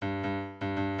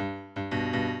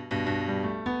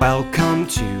Welcome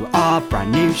to our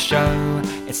brand new show.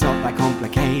 It's not that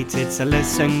complicated, so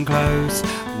listen close.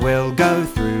 We'll go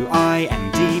through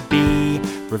IMDb,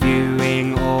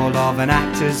 reviewing all of an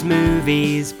actor's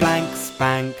movies. Blank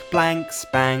spank, blank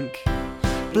spank.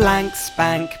 Blank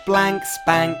spank, blank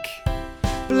spank.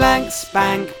 Blank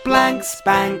spank, blank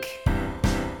spank.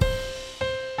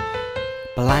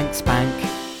 Blank spank.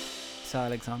 So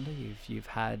Alexander, you've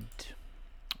had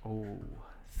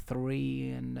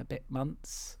 3 and a bit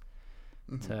months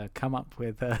to come up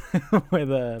with a with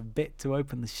a bit to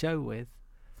open the show with.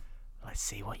 Let's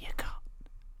see what you got.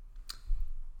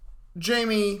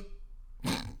 Jamie,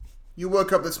 you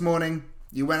woke up this morning,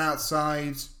 you went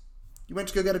outside, you went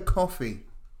to go get a coffee,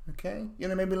 okay? You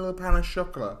know, maybe a little pan of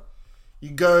chocolate.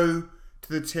 You go to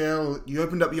the till, you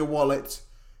opened up your wallet,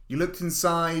 you looked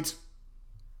inside,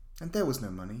 and there was no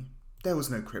money. There was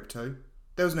no crypto.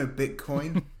 There was no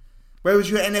Bitcoin. Where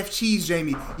was your NFTs,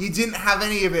 Jamie? You didn't have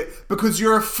any of it because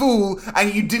you're a fool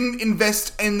and you didn't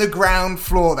invest in the ground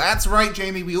floor. That's right,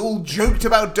 Jamie. We all joked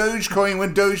about Dogecoin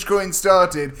when Dogecoin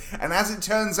started. And as it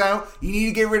turns out, you need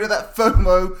to get rid of that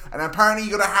FOMO, and apparently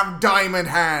you gotta have diamond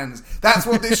hands. That's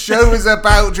what this show is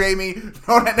about, Jamie.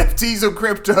 Not NFTs or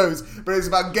cryptos, but it's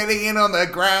about getting in on the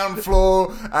ground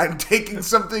floor and taking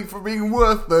something from being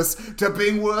worthless to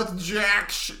being worth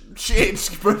jack shit,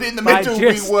 but in the middle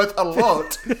being worth a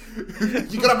lot.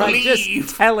 You gotta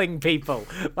believe.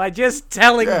 By just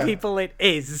telling people people it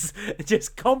is.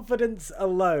 Just confidence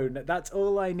alone. That's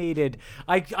all I needed.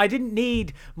 I didn't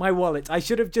need my wallet. I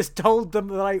should have just told them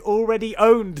that I already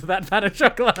owned that pan of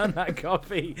chocolate and that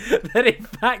coffee. That in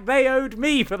fact they owed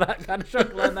me for that pan of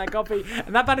chocolate and that coffee.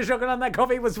 And that pan of chocolate and that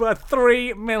coffee was worth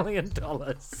 $3 million.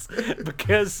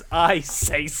 Because I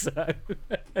say so.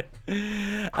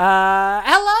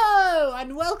 Hello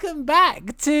and welcome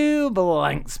back to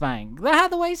Blank Spank, the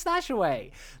Hathaway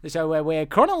Stashaway, the show where we're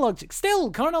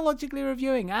chronologically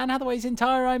reviewing Anne Hathaway's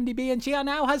entire IMDb, and she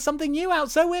now has something new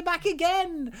out, so we're back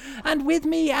again. And with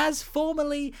me, as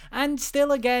formerly and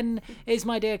still again, is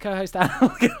my dear co-host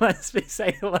Al. Let's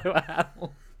say hello,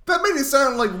 Al. That made it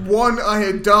sound like 1, I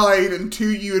had died, and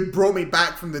 2, you had brought me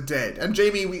back from the dead. And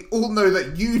Jamie, we all know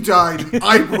that you died and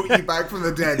I brought you back from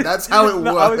the dead. That's how it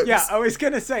works. I was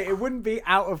going to say, it wouldn't be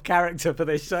out of character for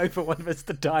this show for one of us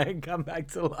to die and come back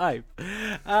to life.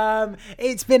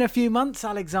 It's been a few months,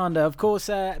 Alexander. Of course,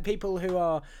 people who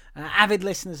are avid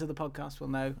listeners of the podcast will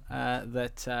know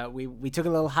that we took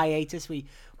a little hiatus. We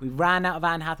ran out of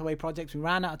Anne Hathaway projects. We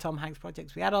ran out of Tom Hanks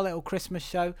projects. We had our little Christmas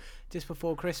show just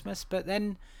before Christmas, but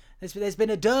then there's been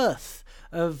a dearth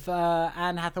of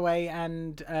Anne Hathaway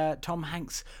and Tom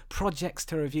Hanks projects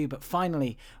to review. But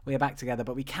finally, we are back together.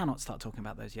 But we cannot start talking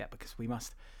about those yet because we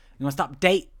must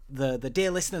update the dear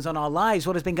listeners on our lives,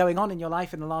 what has been going on in your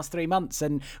life in the last 3 months.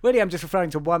 And really, I'm just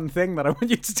referring to one thing that I want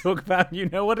you to talk about, and you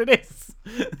know what it is.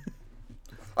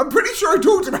 I'm pretty sure I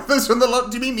talked about this on the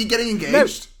do you mean me getting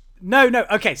engaged? No.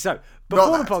 Okay, so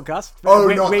before the podcast,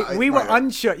 we were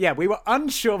unsure. Yeah, we were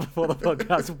unsure before the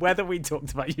podcast whether we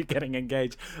talked about you getting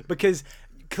engaged, because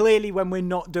clearly when we're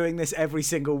not doing this every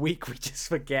single week, we just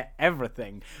forget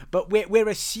everything. But we're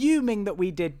assuming that we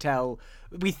did tell.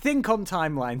 We think on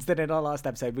timelines that in our last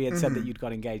episode we had said that you'd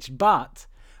got engaged, but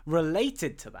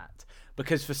related to that,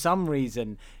 because for some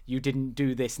reason you didn't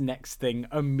do this next thing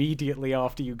immediately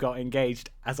after you got engaged,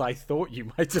 as I thought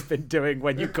you might have been doing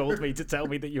when you called me to tell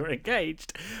me that you were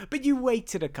engaged. But you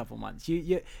waited a couple months.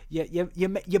 You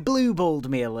blue-balled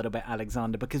me a little bit,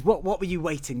 Alexander, because what were you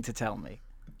waiting to tell me?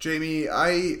 Jamie,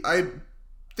 I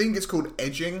think it's called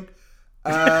edging.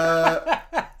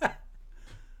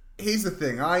 Here's the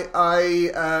thing.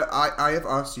 I have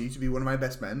asked you to be one of my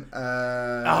best men.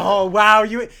 Oh wow!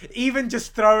 You even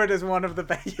just throw it as one of the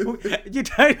best. You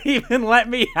don't even let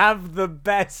me have the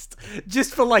best,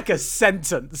 just for like a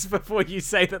sentence before you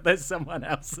say that there's someone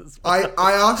else as well.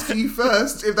 I asked you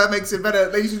first, if that makes it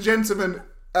better, ladies and gentlemen.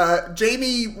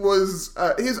 Jamie was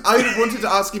I wanted to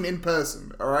ask him in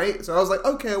person. All right, so I was like,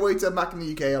 okay, I'll wait till I'm back in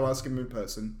the UK. I'll ask him in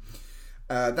person.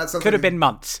 Could have been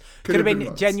months. Could have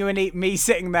been genuinely me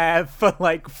sitting there for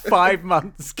like 5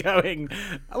 months going,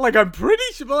 like, I'm pretty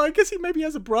sure, well, I guess he maybe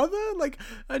has a brother, like,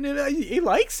 and he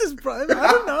likes his brother,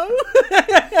 I don't know.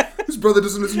 His brother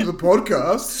doesn't listen to the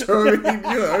podcast, so, I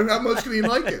mean, how much can he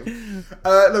like him?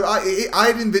 Look,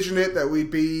 I'd envisioned it that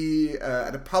we'd be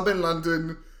at a pub in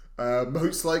London,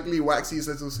 most likely Waxy's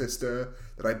little sister,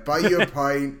 that I'd buy you a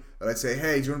pint, and I'd say,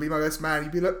 hey, do you want to be my best man?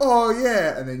 You'd be like, oh,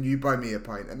 yeah. And then you buy me a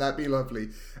pint, and that'd be lovely.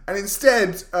 And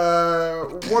instead,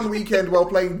 one weekend while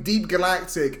playing Deep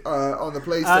Galactic on the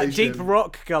PlayStation... Deep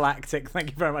Rock Galactic,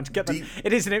 thank you very much.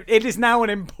 It is now an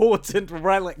important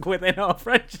relic within our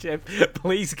friendship.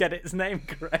 Please get its name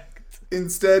correct.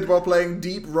 Instead, while playing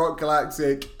Deep Rock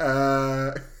Galactic...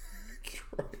 Christ.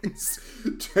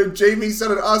 Jamie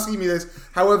started asking me this.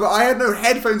 However, I had no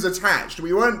headphones attached.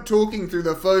 We weren't talking through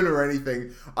the phone or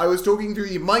anything. I was talking through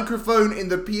the microphone in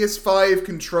the PS5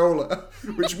 controller,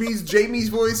 which means Jamie's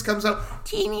voice comes out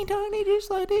teeny tiny,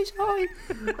 just like this high.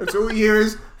 That's all you hear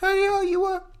is, "Hey,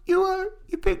 you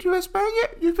picked your best man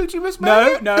yet? You picked your best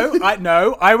man yet?"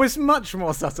 No, I was much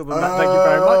more subtle than that. Thank you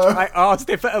very much. I asked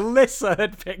if Alyssa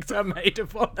had picked her maid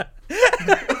of honor.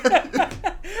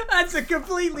 That's a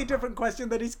completely different question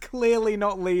that is clearly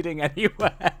not leading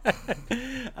anywhere.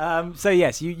 So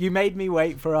yes, you made me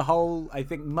wait for a whole, I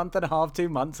think, month and a half, 2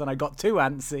 months, and I got too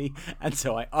antsy, and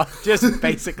so I just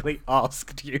basically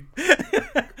asked you.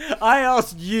 I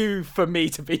asked you for me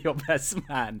to be your best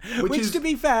man, which to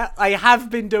be fair, I have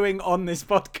been doing on this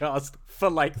podcast for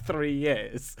like 3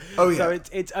 years. Oh yeah. So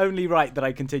it's only right that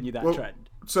I continue that trend.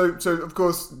 So of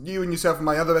course, you and yourself and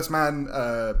my other best man,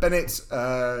 Bennett,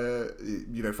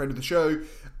 friend of the show,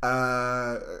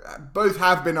 both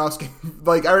have been asking.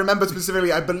 Like, I remember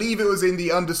specifically, I believe it was in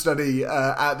the understudy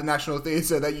at the National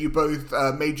Theatre that you both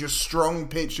made your strong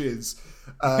pitches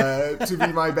to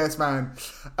be my best man.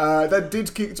 That did,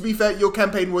 to be fair, your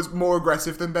campaign was more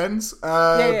aggressive than Ben's.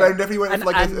 Ben definitely went with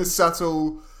like a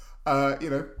subtle,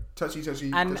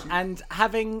 touchy. And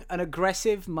having an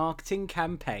aggressive marketing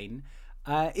campaign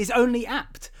is only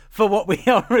apt for what we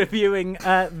are reviewing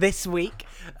this week.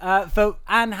 For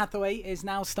Anne Hathaway is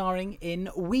now starring in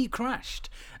We Crashed,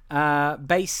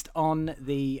 based on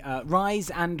the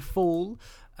rise and fall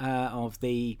of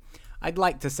the, I'd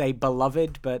like to say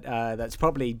beloved, but that's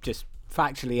probably just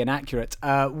factually inaccurate,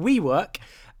 WeWork.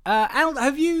 Al,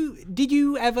 did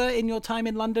you ever in your time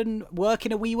in London work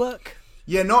in a WeWork?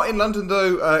 Yeah, not in London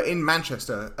though, in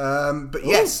Manchester. But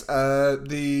yes,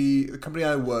 the company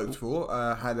I worked for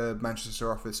had a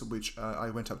Manchester office, which I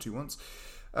went up to once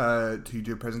to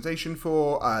do a presentation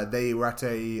for. They were at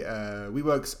a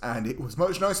WeWorks, and it was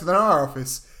much nicer than our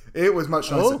office. It was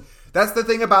much nicer. Oh. That's the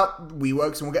thing about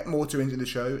WeWorks, and we'll get more to into the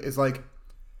show, is like,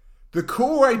 the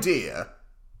core idea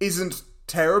isn't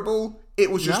terrible. It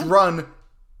was just run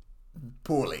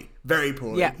poorly. Very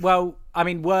poorly. Yeah, well, I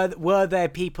mean, were there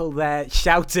people there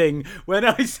shouting, "When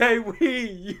I say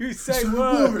we, you say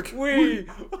work, we"?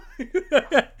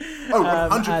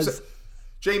 100%.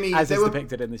 Jamie, as is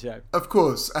depicted in the show. Of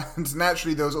course. And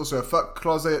naturally, there was also a fuck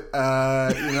closet,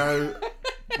 That's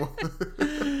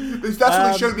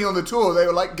what they showed me on the tour. They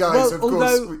were like, guys, of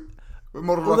course, we're modeled off the original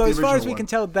one. Although, as far as we can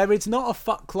tell, there is not a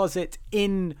fuck closet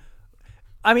in...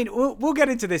 I mean, we'll get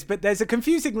into this, but there's a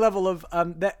confusing level of...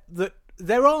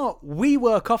 There are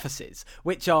WeWork offices,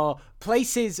 which are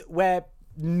places where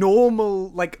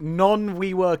normal, like,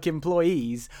 non-WeWork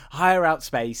employees hire out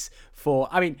space for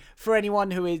anyone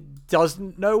who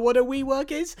doesn't know what a WeWork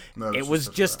is, it was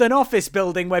just an office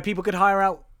building where people could hire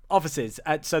out offices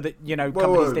so that,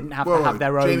 companies didn't have to have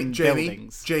their own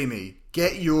buildings. Jamie,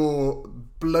 get your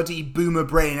bloody boomer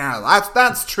brain out.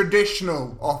 That's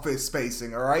traditional office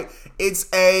spacing, all right?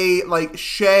 It's a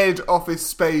shared office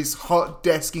space, hot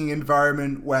desking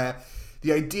environment where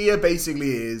the idea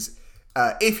basically is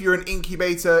if you're an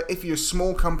incubator, if you're a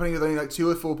small company with only 2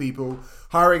 or 4 people,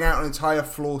 hiring out an entire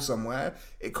floor somewhere,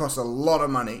 it costs a lot of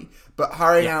money. But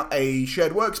hiring out a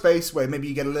shared workspace where maybe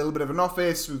you get a little bit of an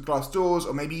office with glass doors,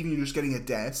 or maybe even you're just getting a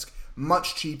desk,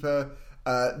 much cheaper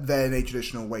than a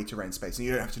traditional way to rent space, and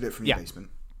you don't have to do it from your basement.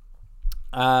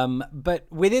 But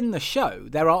within the show,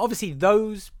 there are obviously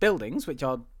those buildings which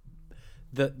are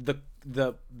the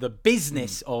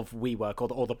business of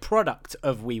WeWork or the product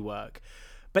of WeWork.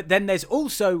 But then there's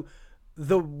also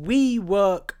the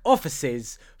WeWork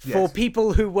offices for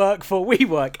people who work for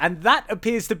WeWork, and that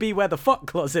appears to be where the fuck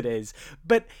closet is.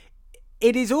 But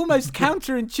it is almost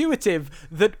counterintuitive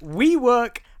that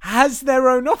WeWork has their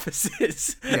own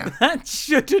offices. Yeah. That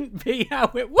shouldn't be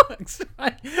how it works,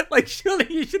 right?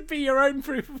 Surely you should be your own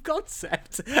proof of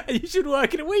concept, and you should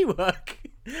work in a WeWork.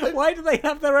 Why do they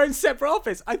have their own separate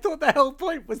office? I thought the whole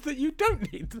point was that you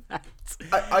don't need that.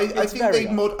 I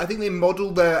think they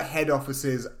modeled their head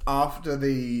offices after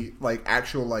the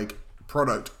actual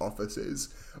product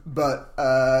offices. But,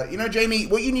 Jamie,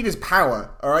 what you need is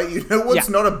power, all right? You know what's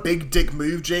not a big dick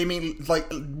move, Jamie?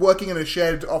 Like, working in a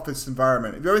shared office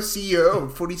environment. If you're a CEO of a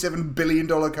 $47 billion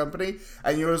company,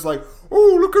 and you're just like,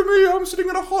 oh, look at me, I'm sitting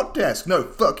at a hot desk. No,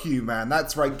 fuck you, man.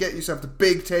 That's right. Get yourself the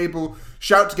big table.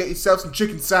 Shout to get yourself some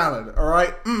chicken salad, all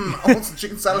right? I want some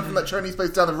chicken salad from that Chinese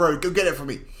place down the road. Go get it for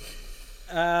me.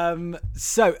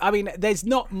 There's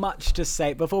not much to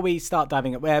say before we start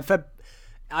diving up.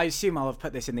 I assume I'll have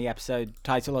put this in the episode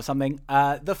title or something.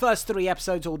 The first 3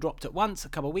 episodes all dropped at once a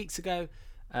couple of weeks ago.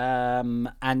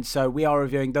 And so we are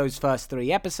reviewing those first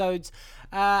 3 episodes.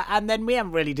 And then we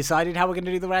haven't really decided how we're going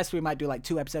to do the rest. We might do like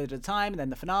 2 episodes at a time and then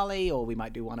the finale, or we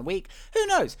might do 1 a week. Who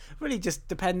knows? Really just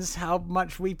depends how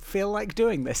much we feel like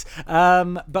doing this.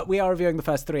 But we are reviewing the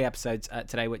first 3 episodes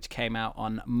today, which came out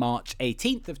on March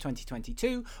 18th of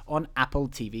 2022 on Apple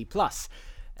TV+.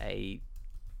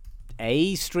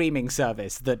 A streaming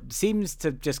service that seems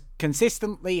to just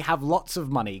consistently have lots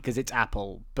of money because it's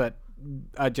Apple, but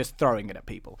are just throwing it at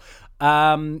people.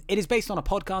 It is based on a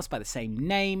podcast by the same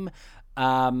name.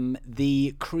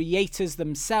 The creators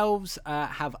themselves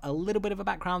have a little bit of a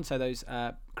background. So those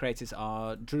creators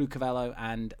are Drew Cavello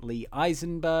and Lee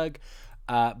Eisenberg,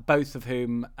 both of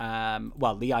whom,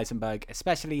 Lee Eisenberg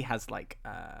especially has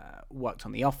worked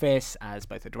on The Office as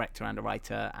both a director and a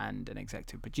writer and an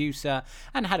executive producer,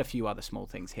 and had a few other small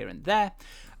things here and there.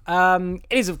 It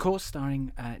is, of course,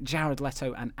 starring Jared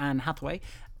Leto and Anne Hathaway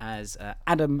as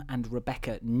Adam and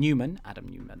Rebecca Newman. Adam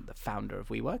Newman, the founder of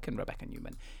WeWork, and Rebecca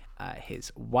Newman,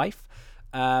 his wife.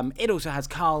 It also has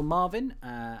Carl Marvin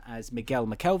as Miguel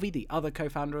McKelvey, the other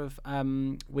co-founder of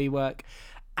WeWork.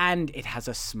 And it has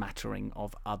a smattering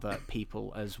of other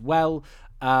people as well.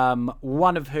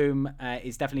 One of whom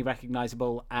is definitely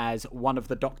recognizable as one of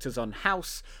the doctors on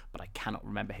House, but I cannot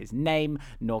remember his name,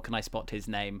 nor can I spot his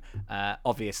name,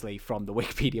 obviously, from the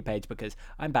Wikipedia page because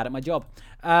I'm bad at my job.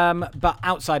 But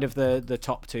outside of the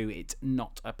top 2, it's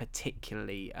not a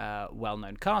particularly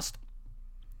well-known cast.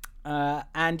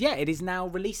 It is now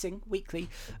releasing weekly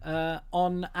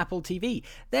on Apple TV.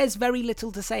 There's very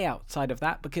little to say outside of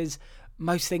that because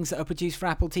most things that are produced for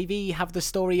Apple TV have the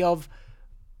story of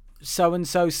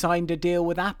so-and-so signed a deal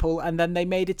with Apple and then they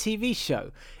made a TV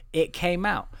show. It came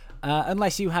out.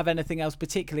 Unless you have anything else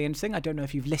particularly interesting. I don't know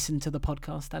if you've listened to the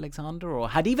podcast, Alexander, or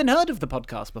had even heard of the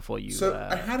podcast before you... So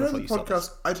I had heard of the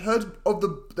podcast. I'd heard of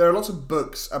there are lots of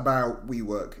books about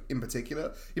WeWork in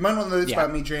particular. You might not know this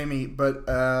about me, Jamie, but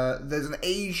there's an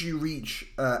age you reach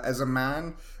as a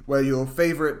man where your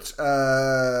favourite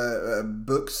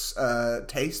books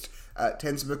taste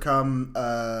tends to become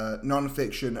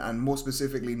non-fiction, and more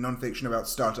specifically non-fiction about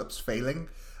startups failing.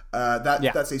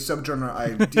 That's a subgenre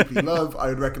I deeply love. I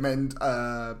would recommend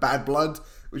Bad Blood,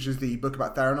 which is the book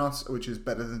about Theranos, which is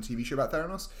better than the TV show about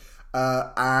Theranos.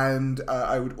 And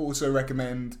I would also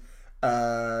recommend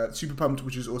Super Pumped,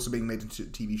 which is also being made into a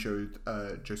TV show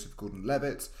with Joseph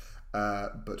Gordon-Levitt,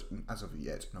 but as of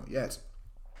yet, not yet.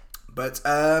 But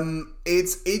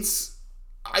it's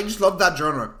I just love that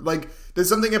genre. Like, there's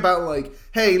something about, like,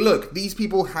 hey, look, these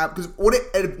people have... Because what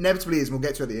it inevitably is, and we'll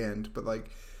get to at the end, but, like,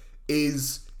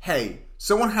 is, hey,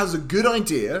 someone has a good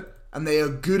idea, and they are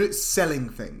good at selling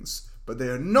things, but they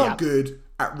are not good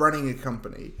at running a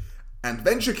company. And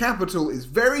venture capital is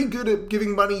very good at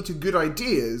giving money to good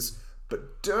ideas,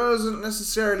 but doesn't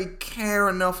necessarily care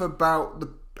enough about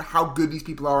how good these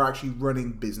people are actually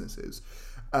running businesses.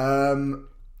 And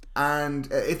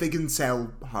if they can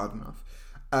sell hard enough.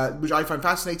 Which I find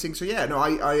fascinating. So I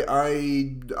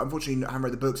unfortunately haven't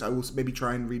read the books. I will maybe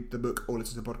try and read the book or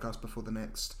listen to the podcast before the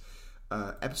next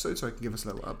episode, so I can give us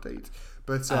a little update.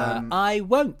 But I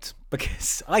won't,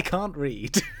 because I can't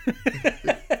read.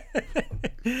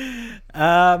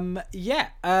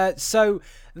 So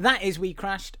that is We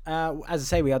Crashed. As I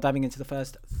say, we are diving into the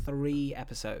first 3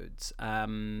 episodes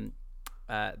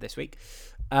this week.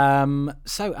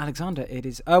 So Alexander, it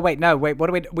is... What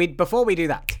do we before we do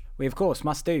that, we of course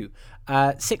must do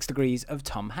 6 Degrees of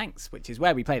Tom Hanks, which is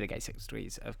where we played against 6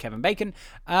 Degrees of Kevin Bacon,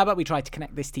 but we tried to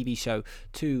connect this TV show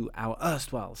to our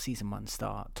erstwhile season 1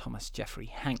 star Thomas Jeffrey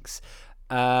Hanks.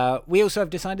 We also have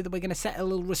decided that we're going to set a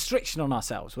little restriction on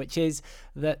ourselves, which is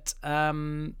that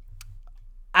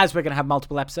as we're going to have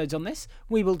multiple episodes on this,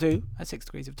 we will do 6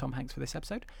 Degrees of Tom Hanks for this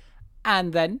episode.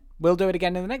 And then we'll do it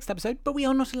again in the next episode, but we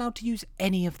are not allowed to use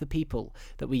any of the people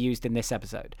that we used in this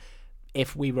episode,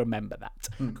 if we remember that.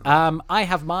 I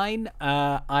have mine.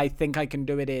 I think I can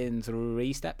do it in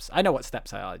 3 steps. I know what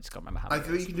steps I just can't remember how. I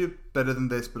think you can do it better than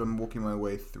this, but I'm walking my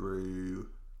way through.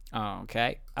 Oh,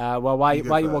 okay. While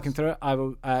you're walking through it, I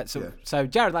will. So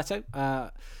Jared Leto,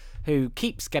 who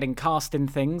keeps getting cast in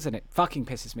things, and it fucking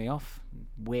pisses me off.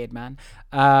 weird man.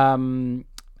 The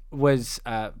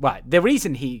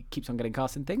reason he keeps on getting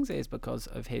cast in things is because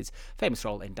of his famous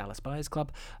role in Dallas Buyers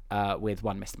Club with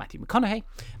one Mr. Matthew McConaughey.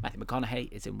 Matthew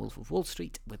McConaughey is in Wolf of Wall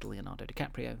Street with Leonardo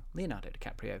DiCaprio. Leonardo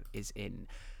DiCaprio is in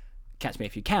Catch Me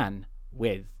If You Can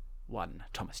with one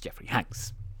Thomas Jeffrey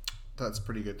Hanks. That's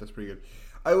pretty good.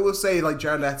 I will say, like,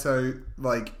 Jared Leto,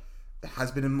 like,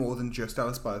 has been in more than just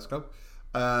Dallas Buyers Club.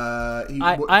 I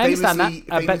understand that,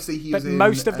 but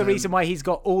most of the reason why he's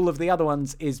got all of the other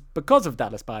ones is because of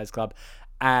Dallas Buyers Club,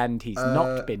 and he's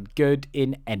not been good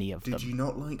in any of them. Did you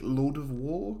not like Lord of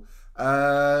War?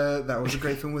 That was a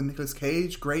great film with Nicolas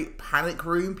Cage. Great Panic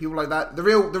Room, people like that. The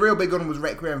real big one was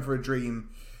Requiem for a Dream.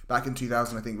 Back in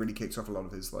 2000, I think, really kicks off a lot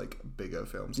of his, like, bigger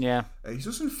films. Yeah. He's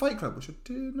also in Fight Club, which I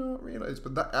did not realise.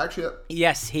 But that actually...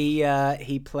 Yes,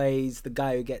 he plays the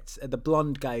guy who gets... the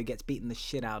blonde guy who gets beaten the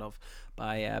shit out of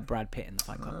by Brad Pitt in the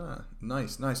Fight Club.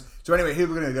 Nice. So anyway, here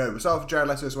we're going to go. We'll start off with Jared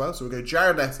Leto as well. So we'll go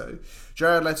Jared Leto.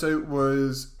 Jared Leto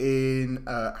was in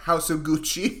House of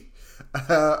Gucci.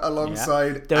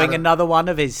 Alongside doing another one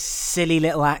of his silly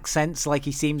little accents, like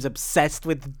he seems obsessed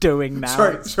with doing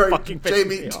now. Sorry,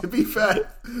 Jamie. To be fair,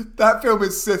 that film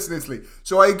is sinisterly.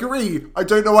 So I agree. I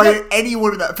don't know why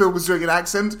anyone in that film was doing an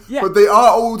accent, but they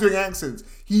are all doing accents.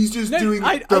 He's just doing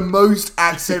the most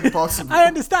accent possible. I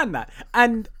understand that,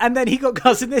 and then he got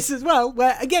cast in this as well,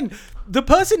 where again the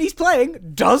person he's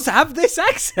playing does have this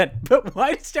accent, but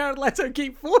why does Jared Leto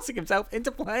keep forcing himself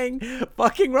into playing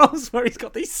fucking roles where he's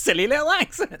got these silly little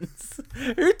accents?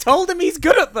 Who told him he's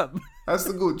good at them? That's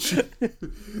the good shit.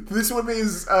 This one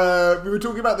is, we were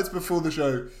talking about this before the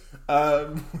show,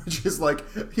 which is like,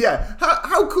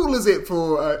 how cool is it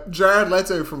for Jared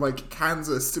Leto from, like,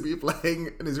 Kansas to be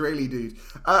playing an Israeli dude?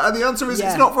 And the answer is,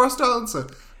 it's not for us to answer.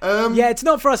 It's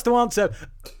not for us to answer.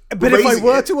 But if I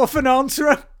were to often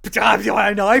answer it,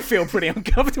 I feel pretty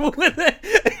uncomfortable with it.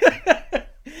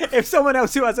 If someone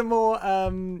else who has a more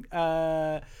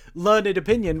learned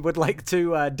opinion would like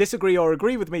to disagree or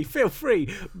agree with me, feel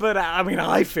free. But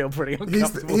I feel pretty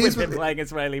uncomfortable with him playing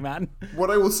Israeli man. What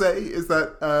I will say is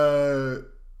that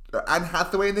Anne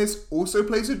Hathaway in this also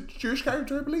plays a Jewish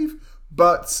character, I believe,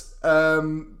 but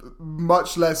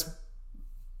much less.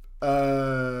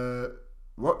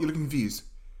 What? You're looking confused.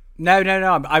 No.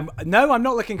 I'm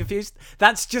not looking confused.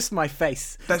 That's just my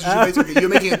face. That's just your face. Okay. You're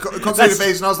making a concentrated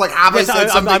face, and I was like, "Have I said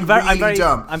something really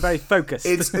dumb?" I'm very focused.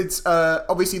 It's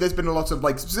obviously there's been a lot of,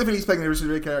 like, specifically playing the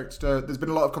Israeli character. There's been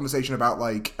a lot of conversation about,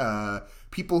 like,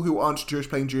 people who aren't Jewish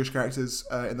playing Jewish characters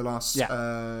in the last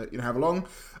however long.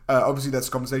 Obviously, that's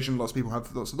a conversation. Lots of people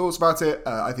have lots of thoughts about it.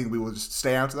 I think we will just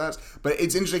stay out of that. But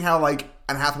it's interesting how, like,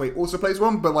 Anne Hathaway also plays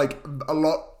one, but, like, a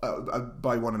lot,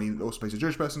 by one I mean also plays a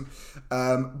Jewish person,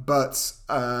 but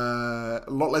a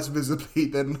lot less visibly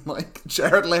than, like,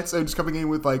 Jared Leto just coming in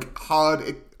with, like,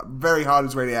 very hard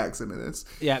Israeli accent in this.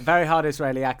 Yeah, very hard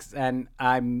Israeli accent.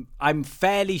 And I'm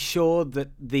fairly sure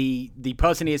that the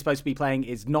person he is supposed to be playing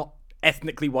is not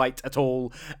ethnically white at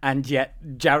all, and yet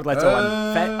Jared Leto,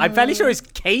 I'm fairly sure is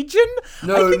Cajun.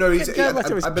 No, he's.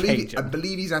 I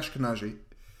believe he's Ashkenazi.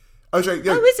 Oh, sorry.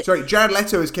 Sorry, Jared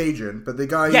Leto is Cajun, but the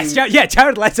guy. Yes,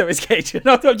 Jared Leto is Cajun.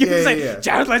 I thought you were saying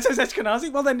Jared Leto is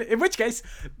Ashkenazi. Well, then, in which case,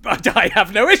 I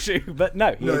have no issue. But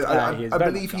no, I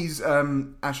believe he's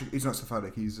he's not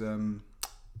Sephardic. He's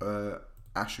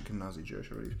Ashkenazi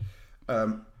Jewish, I believe.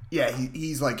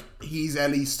 He's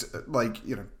at least, like,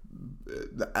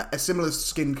 a similar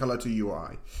skin color to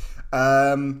UI.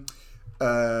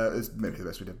 Is maybe the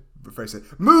best way to phrase it.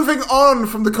 Moving on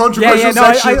from the controversial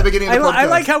section at the beginning of the podcast. I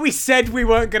like how we said we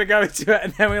weren't going to go into it,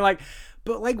 and then we were like,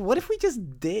 but, like, what if we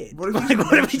just did? What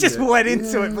if we just went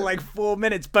into it for, like, 4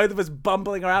 minutes, both of us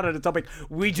bumbling around at a topic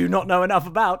we do not know enough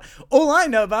about? All I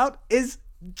know about is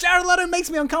Jared Leto makes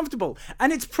me uncomfortable,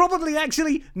 and it's probably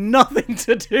actually nothing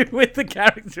to do with the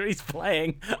character he's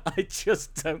playing. I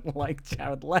just don't like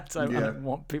Jared Leto, and I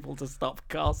want people to stop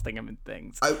casting him in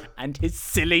things. And his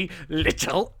silly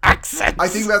little accents. I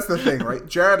think that's the thing, right?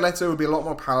 Jared Leto would be a lot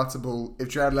more palatable if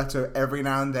Jared Leto every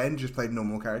now and then just played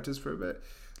normal characters for a bit,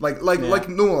 like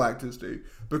normal actors do.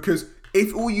 Because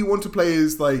if all you want to play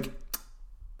is, like,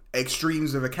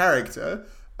 extremes of a character,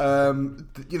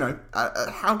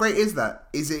 how great is that?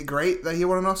 Is it great that he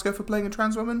won an Oscar for playing a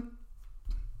trans woman?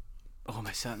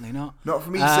 Almost certainly not. Not for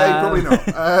me to say, probably not.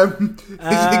 Is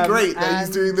it great that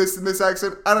he's doing this in this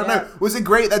accent? I don't know. Was it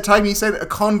great that time he sent a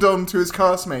condom to his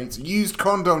castmates? Used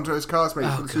condom to his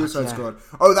castmates from Suicide Squad?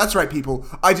 Oh, that's right, people.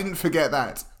 I didn't forget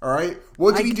that. All right?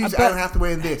 What did he do to Anne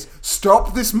Hathaway in this?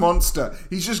 Stop this monster.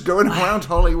 He's just going around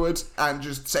Hollywood and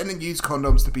just sending used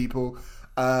condoms to people.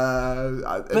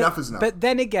 Enough is enough. But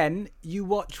then again, you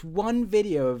watch one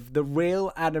video of the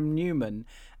real Adam Newman,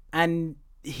 and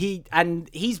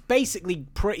he's basically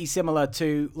pretty similar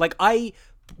to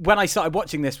when I started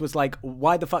watching this was like,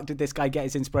 why the fuck did this guy get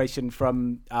his inspiration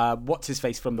from what's his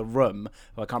face from The Room?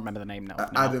 I can't remember the name now.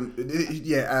 Adam, Tommy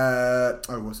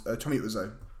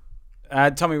Wiseau.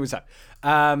 Tommy Wiseau.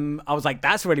 I was like,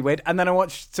 that's really weird. And then I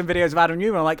watched some videos of Adam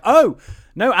Newman. I'm like, oh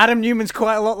no, Adam Newman's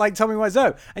quite a lot like Tommy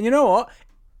Wiseau. And you know what?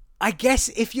 I guess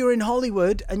if you're in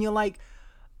Hollywood and you're like,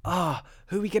 who are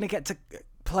we gonna get to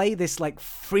play this like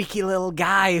freaky little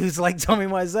guy who's like Tommy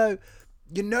Wiseau?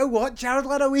 You know what? Jared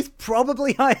Leto is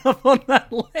probably high up on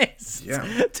that list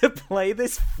to play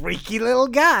this freaky little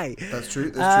guy. That's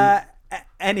true. That's true.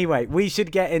 Anyway, we should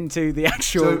get into the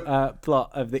actual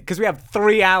plot of it, because we have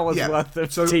 3 hours worth of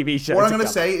TV show. What I'm going to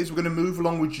say is we're going to move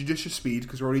along with judicious speed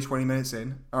because we're already 20 minutes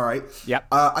in. All right. Yep.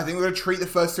 I think we're going to treat the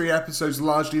first 3 episodes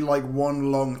largely like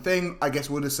one long thing. I guess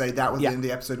we'll just say that within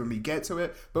the episode when we get to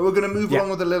it. But we're going to move along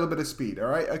with a little bit of speed. All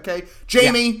right. Okay.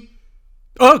 Jamie.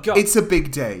 Oh God. It's a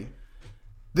big day.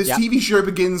 This TV show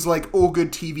begins like all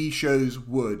good TV shows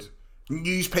would.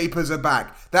 Newspapers are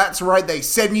back. That's right, they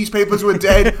said newspapers were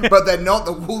dead, but they're not.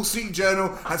 The Wall Street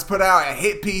Journal has put out a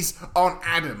hit piece on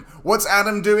Adam. What's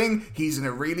Adam doing? He's in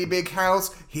a really big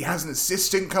house. He has an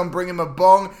assistant come bring him a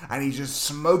bong, and he's just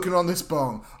smoking on this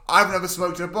bong. I've never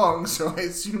smoked a bong, so I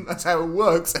assume that's how it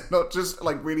works, and not just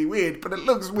like really weird, but it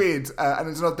looks weird, and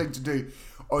it's not a thing to do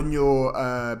on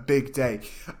your big day.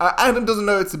 Adam doesn't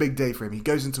know it's a big day for him. He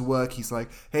goes into work. He's like,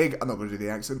 hey, I'm not going to do the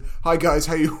accent. Hi, guys.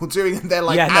 How you all doing? And they're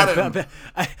like, Adam.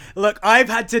 Look, I've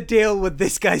had to deal with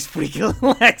this guy's freaking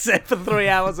little accent for 3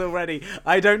 hours already.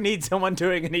 I don't need someone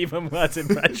doing an even worse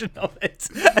impression of it.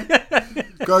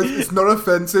 Guys, it's not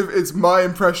offensive. It's my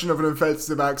impression of an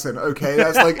offensive accent, okay?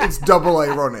 That's like, it's double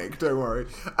ironic. Don't worry.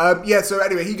 So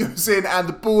anyway, he goes in and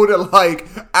the board are like,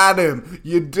 Adam,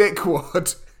 you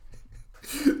dickwad.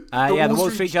 The Wall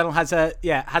Street Journal has a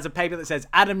paper that says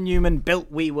Adam Newman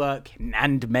built WeWork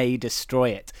and may destroy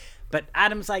it. But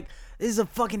Adam's like, this is a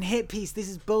fucking hit piece. This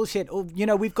is bullshit. Or,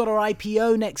 we've got our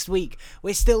IPO next week.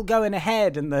 We're still going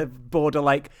ahead. And the board are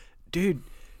like, dude,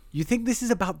 you think this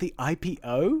is about the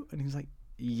IPO? And he's like,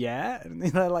 yeah. And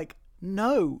they're like,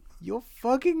 no, you're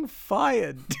fucking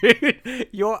fired, dude.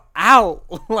 You're out.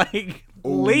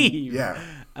 Leave. Yeah.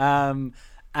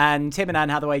 And Tim and Anne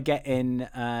Hathaway get in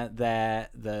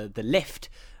the lift,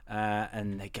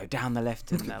 and they go down the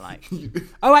lift, and they're like,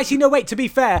 "Oh, actually, no, wait. To be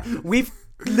fair, we've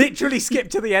literally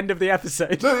skipped to the end of the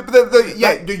episode." No,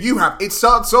 you have. It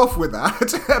starts off with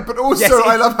that, but also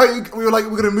I love how we were like,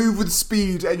 we're going to move with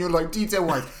speed, and you're like,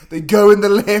 detail-wise, they go in the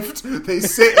lift, they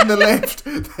sit in the lift,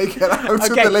 they get out of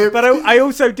the lift. But I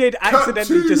also did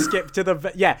accidentally just skip to the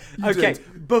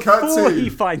before he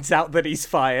finds out that he's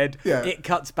fired. It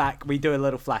cuts back. We do a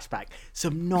little flashback.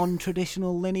 Some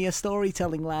non-traditional linear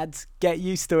storytelling, lads. Get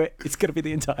used to it. It's going to be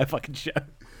the entire fucking show.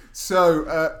 So,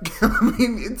 I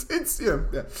mean, it's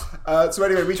so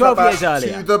anyway, we 12 cut years back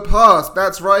earlier. to the past.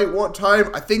 That's right. What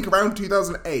time? I think around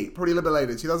 2008. Probably a little bit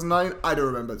later. 2009? I don't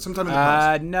remember. Sometime in the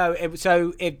past. No. If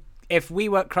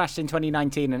WeWork crashed in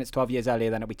 2019 and it's 12 years earlier,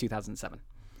 then it'll be 2007.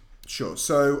 Sure.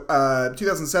 So,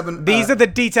 2007. These are the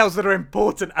details that are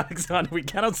important, Alexander. We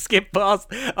cannot skip past.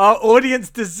 Our audience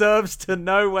deserves to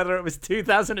know whether it was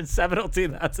 2007 or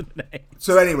 2008.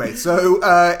 So anyway,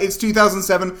 it's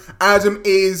 2007. Adam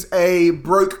is a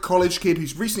broke college kid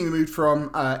who's recently moved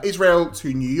from Israel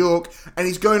to New York, and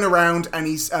he's going around and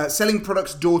he's selling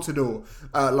products door to door,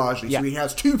 largely. Yeah. So he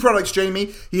has 2 products,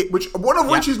 Jamie, one of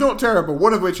which is not terrible.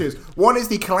 One is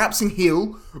the collapsing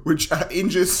heel, which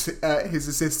injures his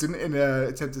assistant in an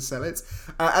attempt to sell it,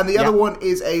 and the other one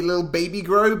is a little baby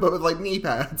grow but with like knee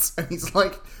pads, and he's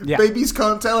like, babies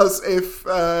can't tell us if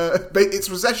it's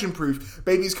recession proof.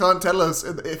 Babies can't tell us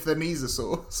if their knees are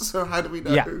sore, so how do we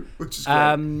know? Which is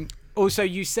great. Also,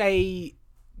 you say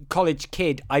college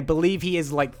kid. I believe he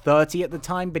is like 30 at the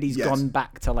time, but he's gone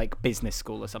back to like business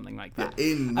school or something like that.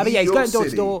 In New York he's going door City.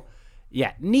 to door.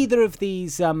 Yeah, neither of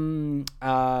these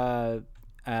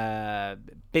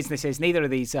businesses, neither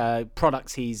of these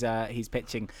products he's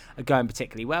pitching are going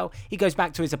particularly well. He goes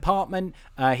back to his apartment.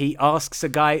 He asks a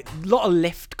guy. A lot of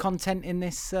lift content in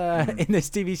this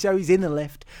TV show. He's in the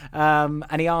lift,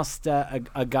 and he asked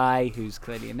a guy who's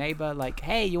clearly a neighbor, like,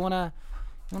 "Hey, you wanna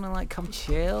like come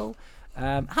chill?"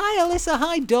 Hi, Alyssa.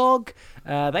 Hi, dog.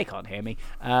 They can't hear me.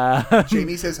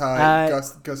 Jamie says hi.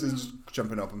 Gus is just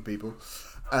jumping up on people.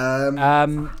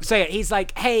 He's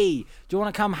like, hey, do you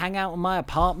want to come hang out in my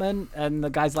apartment? And the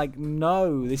guy's like,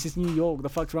 no, this is New York. The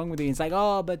fuck's wrong with you? And he's like,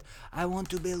 oh, but I want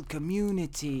to build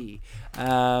community.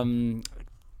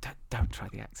 Don't try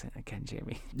the accent again,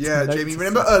 Jamie. Yeah, Note Jamie, to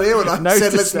remember self. earlier when I Note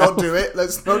said to let's self. not do it?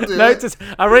 Let's not do Note it.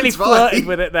 to- I really It's fine. flirted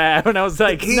with it there when I was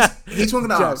like, Here's no. what I'm going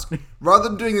to Joe. ask. Rather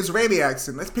than doing Israeli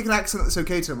accent, let's pick an accent that's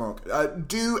okay to Mark.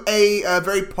 Do a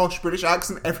very posh British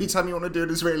accent every time you want to do an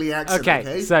Israeli accent.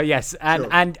 Okay. So yes, and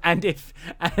Sure.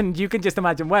 and you can just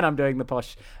imagine when I'm doing the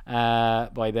posh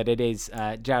boy that it is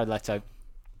Jared Leto.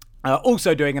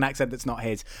 Also doing an accent that's not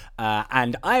his,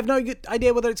 and I have no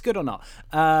idea whether it's good or not.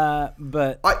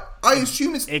 But I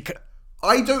assume it's.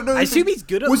 I don't know. I assume he's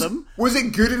good at was, them. Was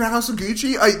it good in House of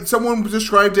Gucci? Someone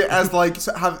described it as like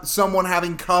someone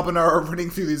having carbonara running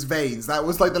through his veins. That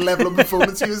was like the level of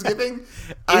performance he was giving.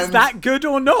 Is And that good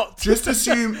or not? Just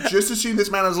assume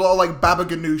this man has a lot of like baba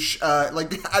ganoush.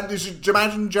 And just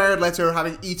imagine Jared Leto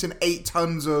having eaten 8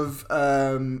 tons of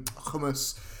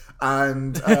hummus,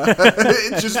 and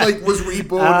it just like was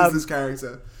reborn as this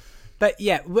character. But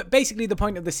yeah, basically the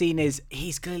point of the scene is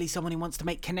he's clearly someone who wants to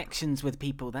make connections with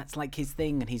people. That's like his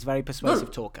thing, and he's a very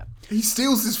persuasive talker. He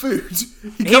steals his food.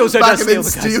 He comes also back does and then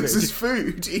steal the guy's steals food. his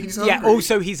food. He's Yeah, hungry.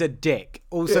 also he's a dick.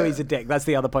 Yeah. He's a dick. That's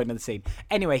the other point of the scene.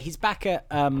 Anyway, he's back at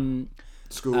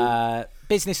School.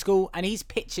 business school, and he's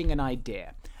pitching an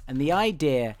idea. And the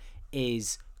idea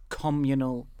is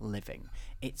communal living.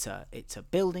 It's a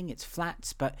building, it's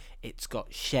flats, but it's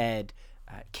got shared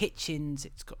kitchens,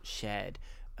 it's got shared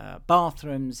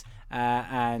bathrooms,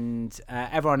 and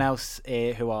everyone else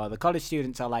who are the college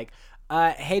students are like,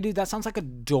 hey dude, that sounds like a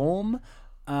dorm.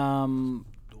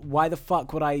 Why the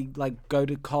fuck would I like go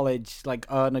to college, like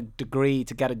earn a degree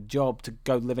to get a job to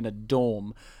go live in a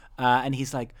dorm? And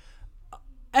he's like,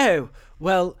 oh,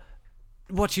 well,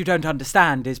 what you don't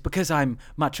understand is because I'm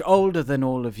much older than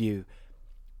all of you,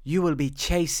 you will be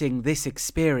chasing this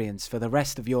experience for the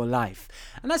rest of your life.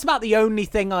 And that's about the only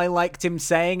thing I liked him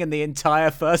saying in the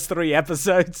entire first 3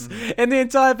 episodes. In the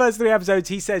entire first 3 episodes,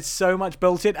 he says so much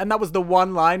bullshit. And that was the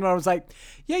one line where I was like,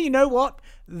 yeah, you know what?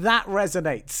 That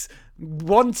resonates.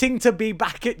 Wanting to be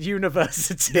back at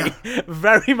university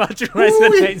very much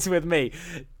resonates with me.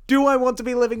 Do I want to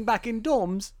be living back in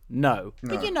dorms? No.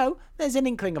 But you know, there's an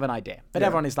inkling of an idea. But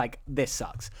everyone is like, this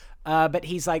sucks. But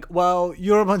he's like, well,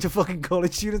 you're a bunch of fucking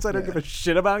college students. I don't give a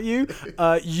shit about you.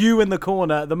 You in the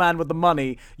corner, the man with the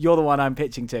money, you're the one I'm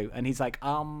pitching to. And he's like,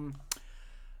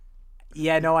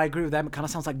 yeah, no, I agree with them. It kind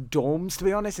of sounds like dorms, to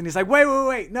be honest. And he's like,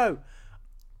 wait, no.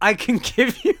 I can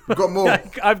give you... I've got more.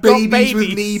 I've got babies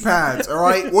with knee pads, all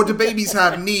right? What do babies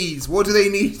have? Knees. What do they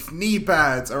need? Knee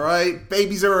pads, all right?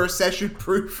 Babies are a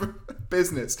recession-proof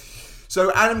business.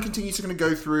 So Adam continues to kind of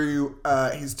go through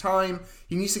his time.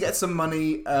 He needs to get some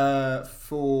money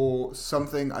for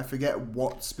something. I forget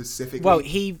what specifically. Well,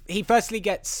 he firstly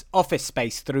gets office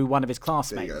space through one of his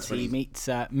classmates. that's right. He meets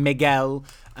Miguel.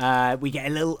 We get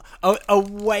a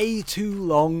way too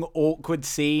long, awkward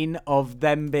scene of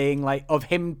them being like, of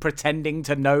him pretending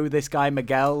to know this guy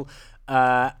Miguel.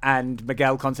 And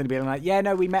Miguel constantly being like, yeah,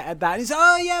 no, we met at that. And he's,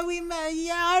 oh, yeah, we met.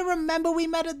 Yeah, I remember we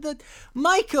met at the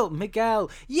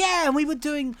Miguel. Yeah, and we were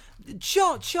doing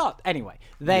shot. Anyway,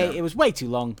 it was way too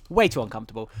long, way too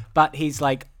uncomfortable. But he's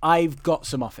like, I've got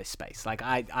some office space. Like,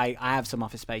 I have some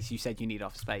office space. You said you need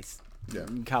office space. Yeah.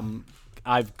 Come.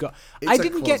 I've got. It's I a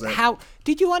didn't get closet. how.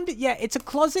 Did you Yeah, it's a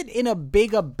closet in a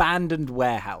big abandoned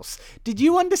warehouse. Did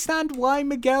you understand why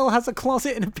Miguel has a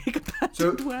closet in a big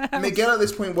abandoned warehouse? Miguel at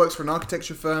this point works for an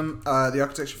architecture firm. The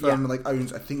architecture firm like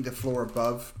owns, I think, the floor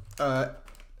above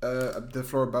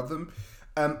them.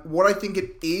 What I think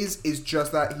it is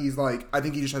just that he's like, I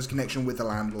think he just has a connection with the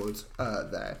landlord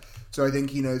there. So I think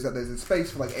he knows that there's a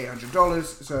space for like $800.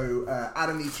 So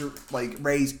Adam needs to like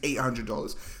raise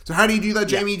 $800. So how do you do that,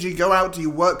 Jamie? Do you go out? Do you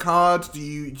work hard? Do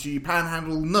you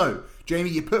panhandle? No, Jamie.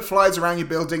 You put flyers around your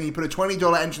building. And you put a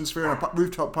 $20 entrance fee on a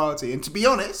rooftop party. And to be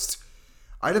honest,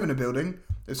 I live in a building.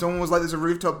 If someone was like, "There's a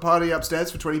rooftop party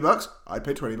upstairs for $20," I'd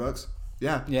pay $20.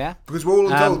 Yeah. Yeah. Because we're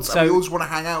all adults so- and we all just want to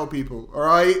hang out with people. All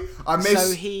right. I miss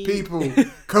So he- people.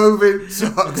 COVID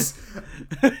sucks.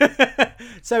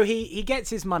 So he gets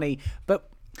his money, but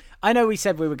I know we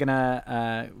said we were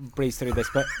gonna breeze through this,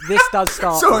 but this does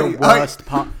start Sorry, the worst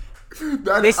part.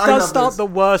 This does start the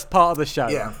worst part of the show.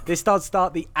 Yeah. This does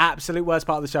start the absolute worst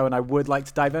part of the show, and I would like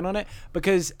to dive in on it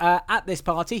because at this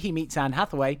party he meets Anne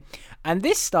Hathaway, and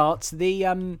this starts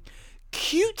the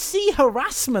cutesy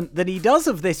harassment that he does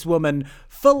of this woman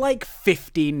for like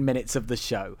 15 minutes of the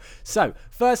show. So,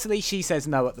 firstly, she says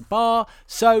no at the bar,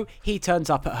 so he turns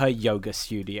up at her yoga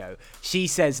studio. She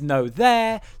says no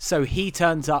there, so he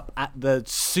turns up at the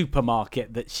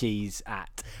supermarket that she's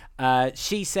at.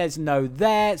 She says no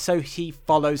there, so he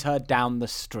follows her down the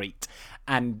street.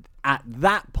 And at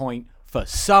that point, For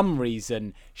some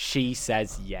reason, she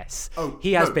says yes. Oh,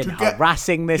 he has no, been to get-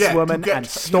 harassing this Yeah, to woman get and him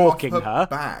stalking off her.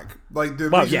 Bag. Like the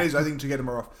Well, reason yeah. is, I think, to get him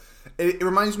off. It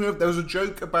reminds me of, there was a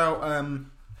joke about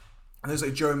there's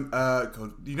a Joe.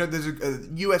 God, you know, there's a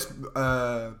US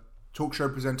talk show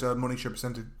presenter, morning show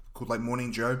presenter called like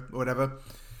Morning Joe or whatever.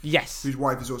 Yes. Whose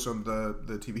wife is also on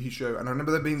the TV show, and I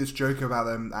remember there being this joke about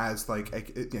them as like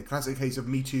a classic case of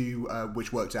Me Too,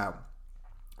 which worked out,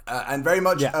 and very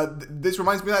much this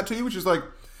reminds me of that too, which is like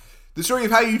the story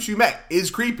of how you two met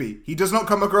is creepy. He does not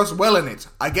come across well in it.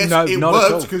 I guess No, it not at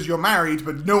all. worked because you're married,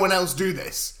 but no one else do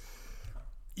this.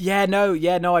 Yeah, no,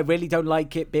 I really don't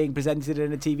like it being presented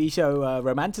in a TV show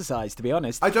romanticized, to be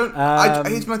honest. I don't.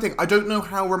 Here's my thing. I don't know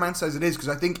how romanticized it is because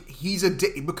I think he's a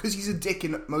dick. Because he's a dick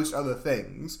in most other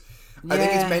things. I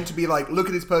think it's meant to be like, look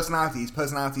at his personality. His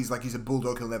personality is like he's a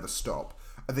bulldog. He'll never stop.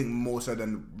 I think more so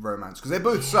than romance because they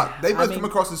both suck. They both come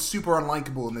across as super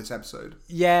unlikable in this episode.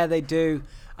 Yeah, they do.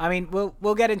 I mean,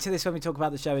 we'll get into this when we talk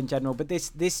about the show in general, but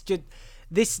this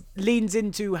leans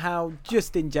into how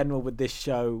just in general with this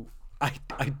show,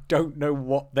 I don't know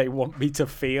what they want me to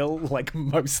feel like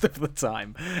most of the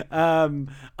time.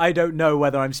 I don't know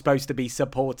whether I'm supposed to be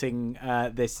supporting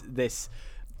this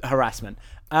harassment.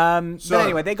 But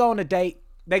anyway, they go on a date.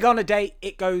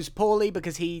 It goes poorly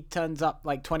because he turns up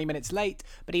like 20 minutes late,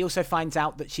 but he also finds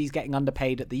out that she's getting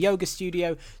underpaid at the yoga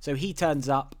studio. So he turns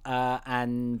up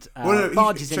and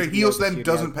barges into the he also yoga then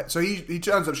studio. doesn't pay. So he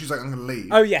turns up. She's like, I'm going to leave.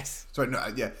 Oh, yes. Sorry, no,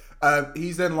 yeah.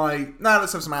 He's then like, nah,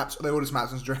 let's have some apps. They order some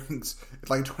apps and drinks.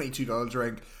 It's like a $22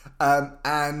 drink.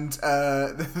 And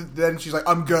then she's like,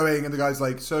 I'm going. And the guy's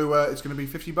like, so it's going to be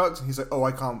 $50. And he's like, oh,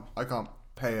 I can't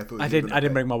pay. I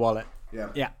didn't bring my wallet.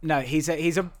 Yeah. No, he's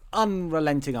a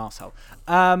unrelenting arsehole.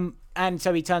 And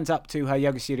so he turns up to her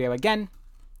yoga studio again,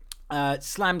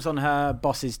 slams on her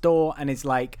boss's door, and is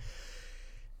like,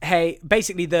 hey,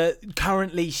 basically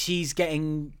currently she's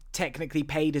getting technically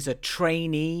paid as a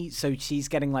trainee, so she's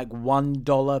getting like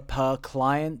 $1 per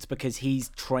client because he's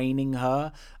training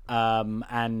her.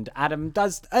 And Adam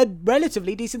does a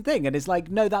relatively decent thing and is like,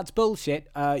 no, that's bullshit.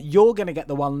 You're going to get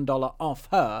the $1 off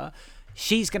her.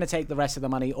 She's going to take the rest of the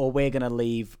money, or we're going to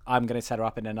leave. I'm going to set her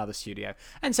up in another studio.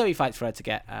 And so he fights for her to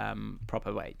get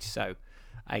proper wage. So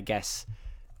I guess...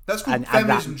 That's called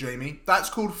feminism, Jamie. That's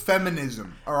called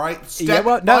feminism, all right?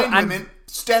 Women,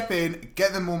 step in,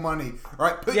 get them more money, all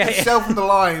right? Put yourself on the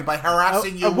line by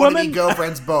harassing your wannabe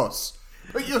girlfriend's boss.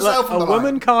 Put yourself on the line. A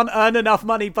woman can't earn enough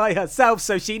money by herself,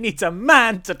 so she needs a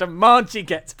man to demand she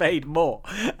gets paid more.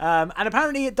 And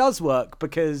apparently it does work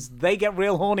because they get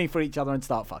real horny for each other and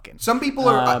start fucking. Some people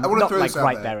are... I want to throw this out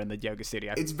right there in the yoga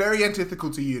studio. It's very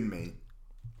antithetical to you and me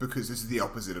because this is the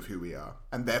opposite of who we are.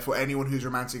 And therefore anyone who's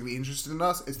romantically interested in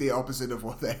us is the opposite of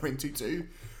what they're into too.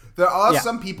 There are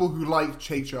some people who like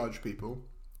take charge people.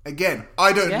 Again,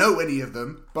 I don't know any of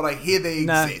them, but I hear they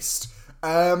exist.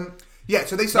 Yeah,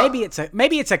 so they start...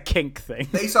 Maybe it's a kink thing.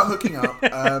 They start hooking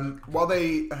up. While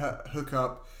they hook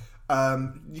up,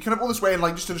 you kind of all this way, and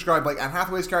like just to describe like Anne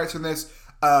Hathaway's character in this,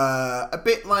 a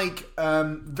bit like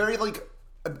very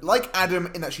like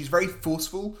Adam in that she's very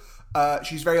forceful.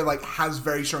 She's very like has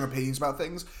very strong opinions about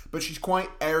things, but she's quite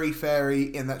airy fairy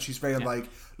in that she's very like,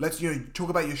 let's talk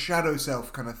about your shadow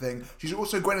self kind of thing. She's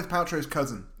also Gwyneth Paltrow's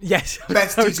cousin. Yes,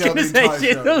 best detail of the entire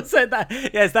show. Also that.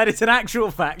 Yes, that is an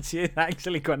actual fact. She is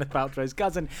actually Gwyneth Paltrow's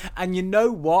cousin, and you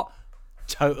know what?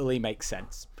 Totally makes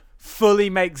sense. Fully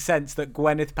makes sense that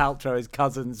Gwyneth Paltrow is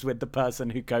cousins with the person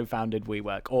who co-founded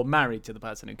WeWork, or married to the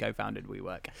person who co-founded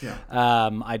WeWork. Yeah.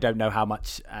 I don't know how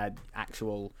much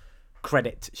actual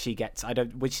credit she gets.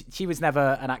 Which she was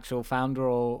never an actual founder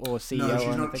or CEO no, she's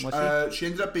or not, anything, was she? She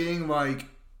ended up being like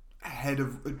head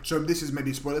of... So this is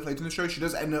maybe a spoiler later in the show. She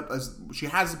does end up as... She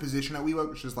has a position at WeWork,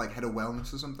 which is like head of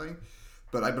wellness or something.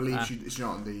 But I believe she's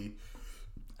not on the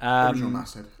original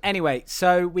masthead. Anyway,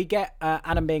 so we get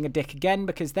Adam being a dick again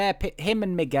because him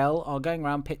and Miguel are going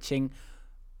around pitching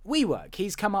WeWork.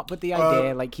 He's come up with the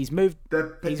idea, like he's moved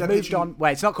on.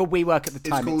 Well, it's not called WeWork at the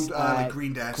time. It's called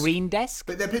Green Desk. Green Desk?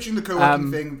 But they're pitching the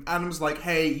co-working thing. Adam's like,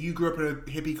 hey, you grew up in a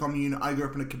hippie commune, I grew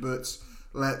up in a kibbutz.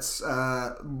 Let's,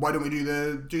 why don't we do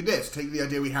this? Take the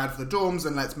idea we had for the dorms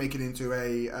and let's make it into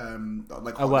a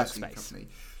workspace company.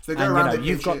 So they go around,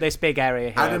 you've got this big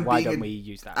area here, why don't we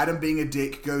use that? Adam being a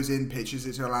dick goes in, pitches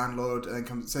it to a landlord, and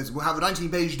then says, we'll have a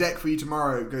 19-page deck for you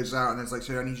tomorrow. Goes out, and it's like,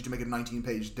 so I need you to make a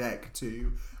 19-page deck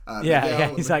to...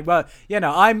 Miguel. He's like, well,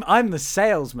 I'm the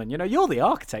salesman. You're the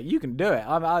architect. You can do it.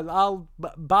 I'll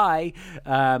buy.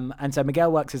 And so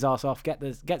Miguel works his ass off, gets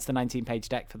the 19-page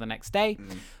deck for the next day.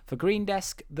 For Green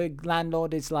Desk, the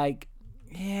landlord is like,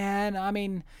 yeah, I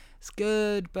mean, it's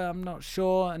good, but I'm not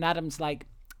sure. And Adam's like,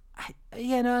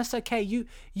 yeah, no, that's okay. You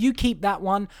keep that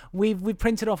one. We've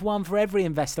printed off one for every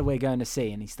investor we're going to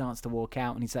see. And he starts to walk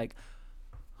out, and he's like,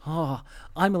 oh,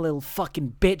 I'm a little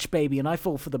fucking bitch, baby, and I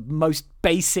fall for the most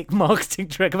basic marketing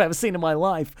trick I've ever seen in my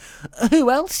life.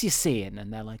 Who else you seeing?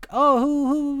 And they're like, oh,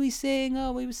 who are we seeing?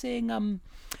 Oh, we were seeing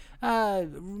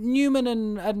Newman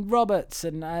and Roberts,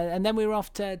 and then we were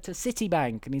off to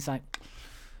Citibank. And he's like,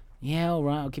 yeah, all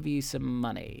right, I'll give you some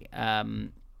money.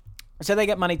 So they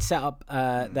get money to set up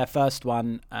their first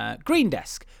one, Green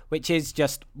Desk, which is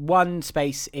just one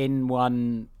space in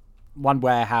one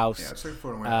warehouse. Yeah, it's so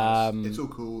fun warehouse. It's all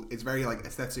cool. It's very like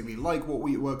aesthetically like what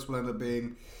WeWorks will end up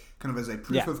being, kind of as a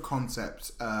proof of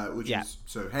concept, which is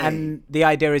so. Hey, and the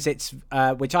idea is it's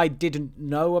which I didn't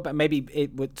know about. Maybe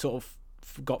it would sort of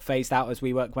got phased out as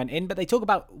WeWork went in, but they talk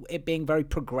about it being very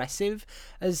progressive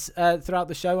as throughout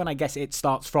the show, and I guess it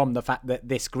starts from the fact that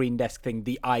this Green Desk thing,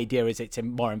 the idea is it's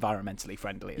more environmentally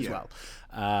friendly as well,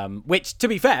 which, to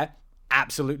be fair,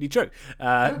 absolutely true.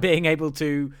 Being able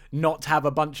to not have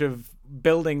a bunch of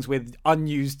buildings with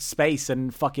unused space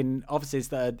and fucking offices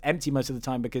that are empty most of the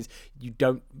time because you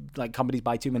don't, like, companies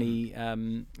buy too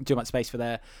much space for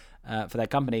their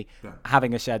company.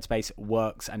 Having a shared space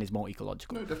works and is more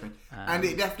ecological. No, definitely. And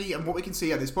it definitely, and what we can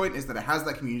see at this point is that it has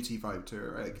that community vibe to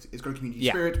it, right? It's got a community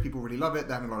spirit. People really love it.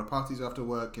 They're having a lot of parties after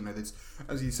work. You know, it's,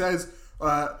 as he says,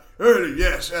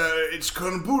 it's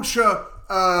kombucha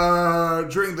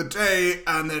during the day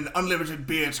and then unlimited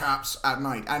beer taps at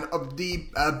night. And the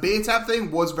beer tap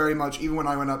thing was very much, even when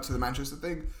I went up to the Manchester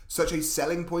thing, such a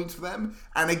selling point for them.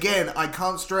 And again, I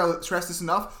can't stress this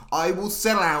enough. I will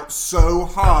sell out so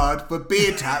hard for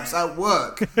beer taps at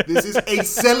work. This is a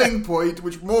selling point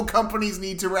which more companies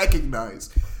need to recognize.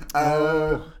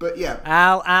 But yeah,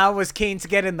 Al was keen to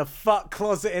get in the fuck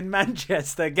closet in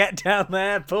Manchester, get down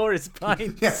there, pour his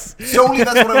pints. Yes, solely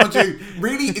that's what I want to do.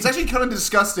 Really, it's actually kind of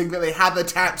disgusting that they have the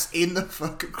taps in the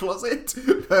fucking closet,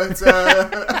 but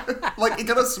like, it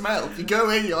kind of smells. You go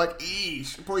in, you're like,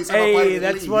 eesh. Pour yourself up, hey,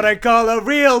 that's what I call a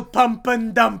real pump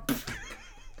and dump.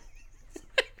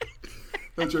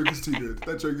 That joke is too good.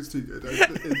 That's a good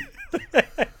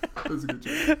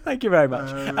joke. Thank you very much.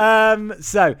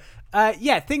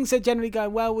 Things are generally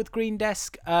going well with Green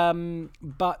Desk,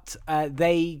 but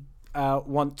they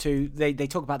want to. They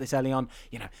talk about this early on.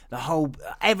 You know, the whole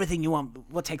everything you want.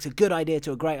 What takes a good idea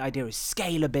to a great idea is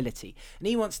scalability, and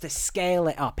he wants to scale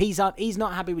it up. He's not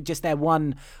happy with just their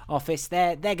one office.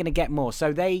 They're going to get more,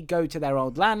 so they go to their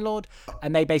old landlord,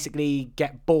 and they basically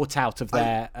get bought out of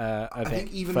their of it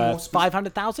even for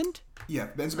 500,000. Yeah,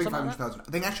 it's a big 500,000. I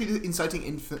think actually the inciting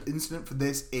incident for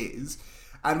this is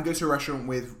Adam goes to a restaurant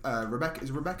with Rebecca.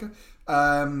 Is it Rebecca?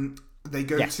 They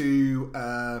go to.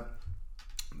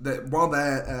 While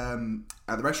they're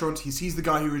at the restaurant, he sees the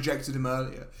guy who rejected him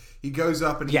earlier. He goes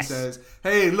up and he says,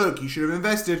 hey, look, you should have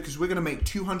invested because we're going to make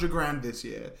 200 grand this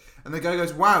year. And the guy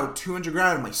goes, wow, 200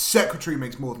 grand? My secretary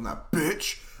makes more than that,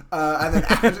 bitch. And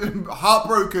then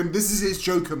heartbroken, this is his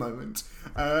Joker moment.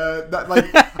 I've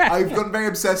gotten very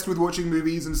obsessed with watching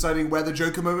movies and deciding where the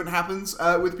Joker moment happens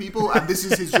with people, and this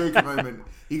is his Joker moment.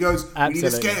 He goes, we need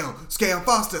to scale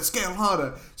faster, scale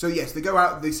harder. So yes, they go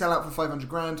out, they sell out for 500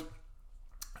 grand.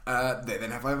 They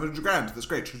then have 500 grand. That's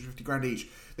great, 250 grand each.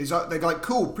 They're like,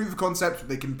 cool, proof of concept.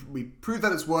 We prove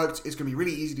that it's worked. It's going to be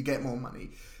really easy to get more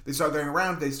money. They start going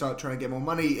around. They start trying to get more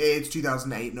money. It's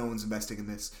 2008. No one's investing in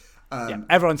this.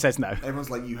 Everyone says no. Everyone's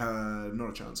like, you have not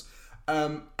a chance.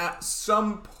 At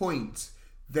some point,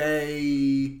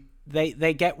 they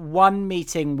get one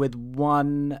meeting with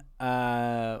one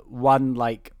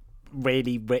like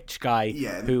really rich guy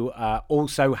who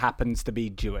also happens to be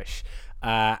Jewish.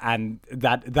 And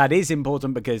that is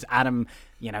important because Adam,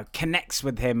 connects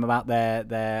with him about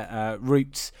their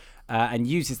roots and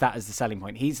uses that as the selling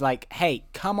point. He's like, "Hey,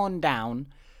 come on down,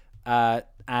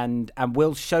 and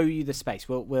we'll show you the space.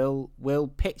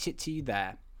 We'll pitch it to you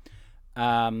there,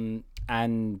 there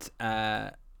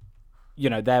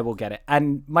we'll get it."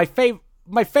 And my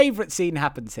favorite scene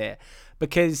happens here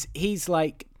because he's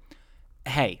like,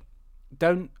 "Hey,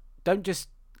 don't just."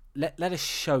 Let us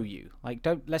show you. Like,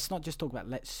 let's not just talk about it,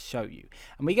 let's show you.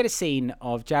 And we get a scene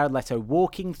of Jared Leto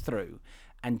walking through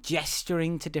and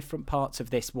gesturing to different parts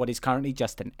of this, what is currently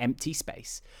just an empty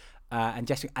space,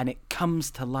 and it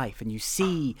comes to life, and you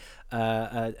see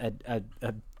a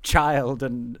child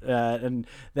and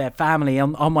their family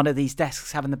on one of these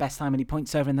desks having the best time, and he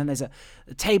points over, and then there's a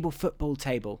football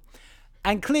table.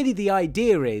 And clearly the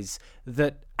idea is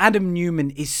that Adam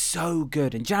Newman is so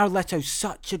good and Jared Leto's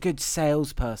such a good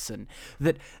salesperson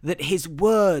that his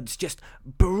words just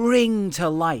bring to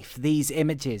life these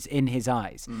images in his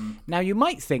eyes. Now, you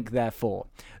might think, therefore,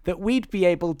 that we'd be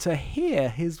able to hear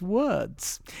his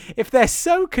words. If they're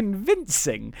so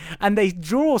convincing and they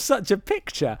draw such a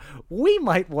picture, we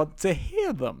might want to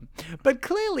hear them. But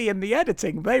clearly in the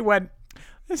editing, they went,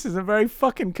 this isn't very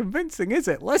fucking convincing, is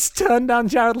it? Let's turn down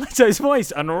Jared Leto's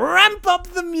voice and ramp up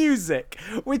the music,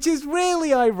 which is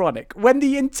really ironic when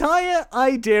the entire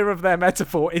idea of their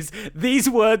metaphor is these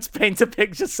words paint a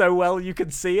picture so well you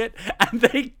can see it, and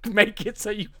they make it so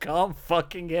you can't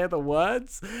fucking hear the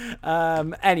words.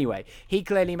 Anyway, he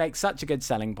clearly makes such a good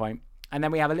selling point. And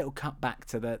then we have a little cut back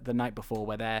to the night before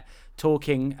where they're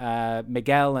talking,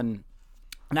 Miguel and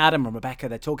Adam and Rebecca,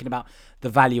 they're talking about the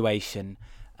valuation.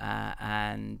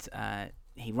 And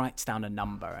he writes down a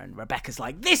number, and Rebecca's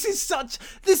like, this is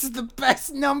the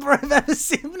best number I've ever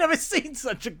seen. I've never seen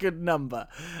such a good number.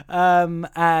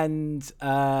 And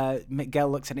Miguel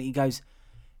looks at it, he goes,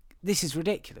 this is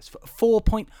ridiculous.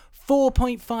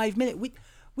 4.5 million.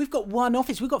 We've got one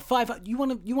office. We've got 5. You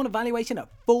want a valuation at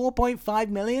 4.5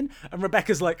 million? And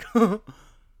Rebecca's like,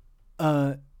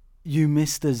 you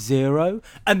missed a zero?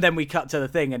 And then we cut to the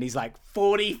thing and he's like,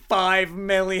 $45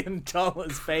 million,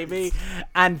 baby.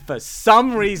 And for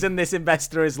some reason, this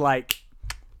investor is like,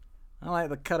 I like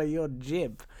the cut of your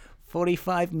jib.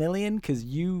 45 million because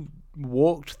you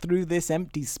walked through this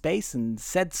empty space and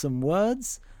said some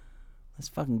words? Let's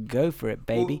fucking go for it,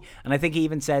 baby. Well, and I think he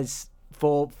even says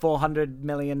 400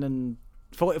 million and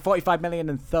 45 million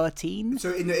and 13. So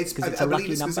I believe it's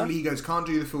specifically he goes, can't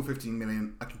do the full 15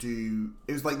 million. I can do.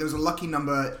 It was like there was a lucky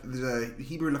number. There's a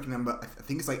Hebrew lucky number. I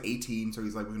think it's like 18. So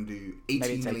he's like, we're gonna do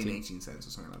 18 million 18 cents or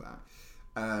something like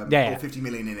that. Or 50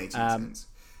 million and 18 cents.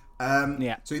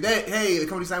 So the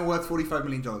company's now worth $45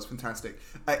 million. Fantastic.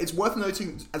 It's worth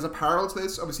noting as a parallel to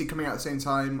this, obviously coming out at the same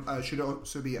time, should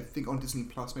also be I think on Disney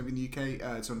Plus, maybe in the UK.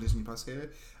 It's on Disney Plus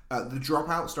here. The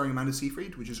Dropout, starring Amanda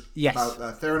Seyfried, which is about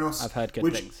Theranos. I've heard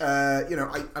good things.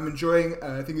 I'm enjoying.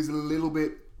 I think is a little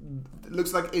bit. It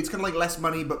looks like it's kind of like less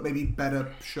money, but maybe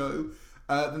better show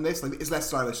than this. Like it's less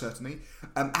stylish, certainly.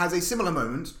 Has a similar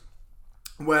moment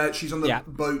where she's on the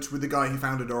boat with the guy who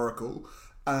founded Oracle.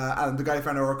 And the guy who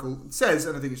founded Oracle says,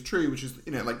 and I think it's true, which is,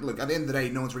 look, at the end of the day,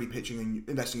 no one's really pitching and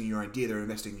investing in your idea; they're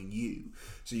investing in you.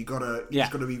 So you gotta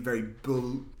be very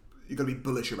you got to be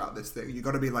bullish about this thing. You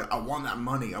got to be like, I want that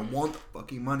money. I want the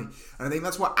fucking money. And I think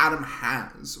that's what Adam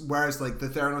has. Whereas, like, the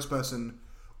Theranos person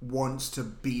wants to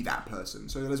be that person.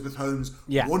 So Elizabeth Holmes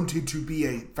wanted to be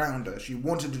a founder. She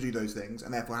wanted to do those things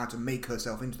and therefore had to make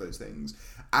herself into those things.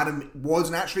 Adam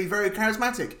was naturally very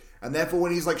charismatic. And therefore,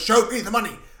 when he's like, show me the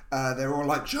money, they're all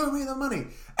like, show me the money.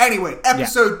 Anyway,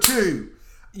 episode 2.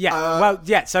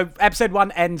 So episode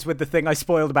 1 ends with the thing I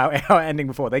spoiled about how it ending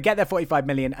before. They get their 45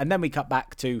 million and then we cut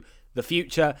back to the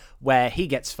future where he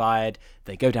gets fired.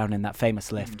 They go down in that famous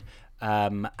lift.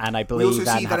 And I believe we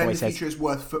also see that in the future is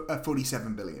worth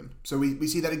 $47 billion. So we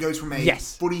see that it goes from a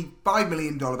 $45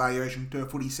 million valuation to a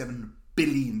 $47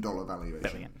 billion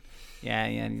valuation. Yeah,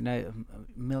 $1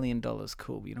 million,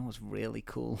 cool. You know what's really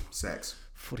cool? Sex.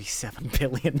 $47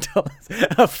 billion.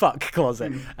 A fuck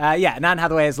closet. And Anne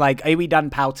Hathaway is like, are we done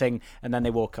pouting? And then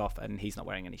they walk off and he's not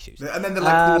wearing any shoes. And then they're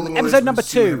like, episode number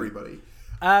 2. Everybody.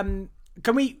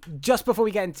 Can we, just before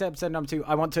we get into episode number 2,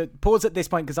 I want to pause at this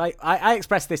point because I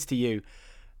expressed this to you.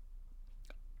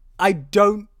 I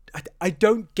don't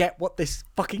get what this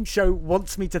fucking show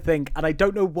wants me to think, and I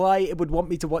don't know why it would want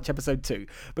me to watch episode 2.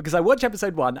 Because I watch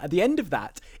episode 1, at the end of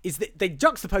that, is that they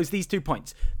juxtapose these 2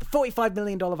 points. The $45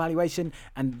 million valuation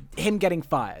and him getting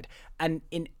fired. And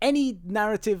in any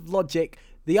narrative logic,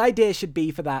 the idea should be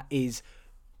for that is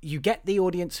you get the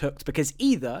audience hooked because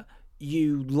either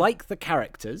you like the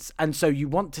characters and so you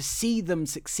want to see them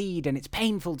succeed and it's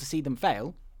painful to see them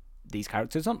fail. These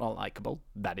characters are not likable.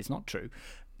 That is not true.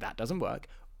 That doesn't work.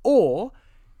 Or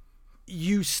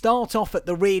you start off at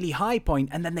the really high point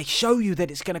and then they show you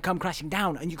that it's going to come crashing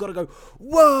down and you got to go,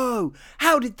 whoa,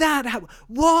 how did that happen?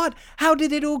 What? How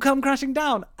did it all come crashing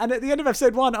down? And at the end of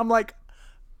episode 1, I'm like,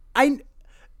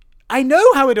 I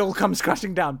know how it all comes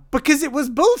crashing down because it was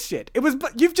bullshit.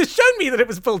 You've just shown me that it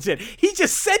was bullshit. He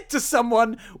just said to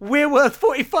someone, we're worth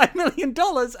 $45 million.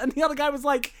 And the other guy was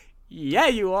like, yeah,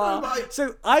 you are.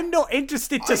 So I'm not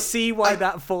interested to see why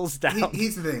that falls down.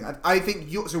 Here's the thing. I think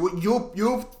your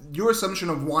assumption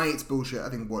of why it's bullshit, I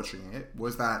think watching it,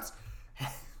 was that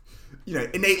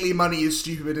innately money is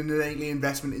stupid and innately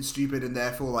investment is stupid and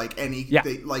therefore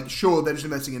sure, they're just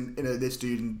investing in this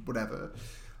dude and whatever.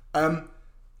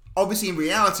 obviously, in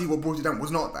reality, what brought it down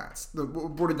was not that.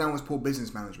 What brought it down was poor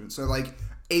business management. So, like,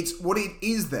 it's what it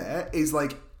is there is,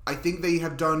 like, I think they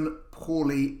have done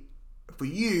poorly for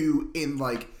you in,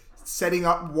 like, setting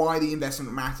up why the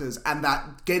investment matters, and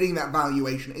that getting that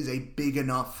valuation is a big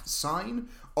enough sign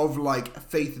of, like,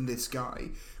 faith in this guy.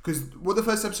 Because what the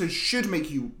first episode should make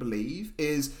you believe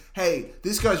is, hey,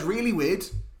 this guy's really weird.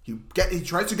 He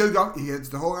tries to go, he gets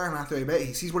the whole Anne Hathaway bit,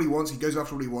 he sees what he wants, he goes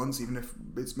after what he wants, even if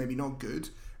it's maybe not good,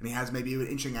 and he has maybe an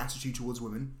interesting attitude towards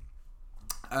women.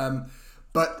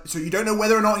 But so you don't know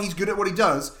whether or not he's good at what he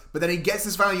does, but then he gets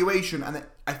this valuation, and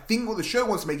I think what the show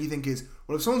wants to make you think is,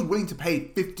 well, if someone's willing to pay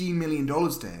 $15 million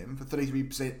to him for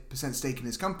 33% stake in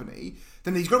his company,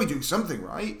 then he's got to be doing something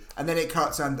right. And then it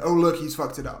cuts, and oh look, he's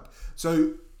fucked it up.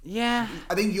 So yeah,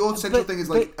 I think your central thing is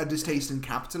like a distaste in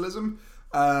capitalism.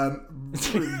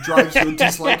 Drives your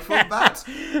dislike for that.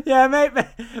 Yeah,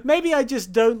 maybe I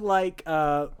just don't like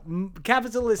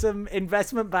capitalism,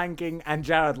 investment banking, and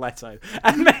Jared Leto,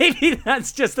 and maybe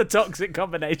that's just a toxic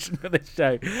combination for this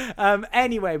show.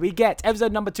 Anyway, we get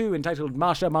episode number 2 entitled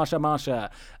Marsha,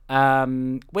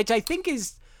 which I think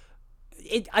is.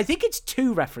 I think it's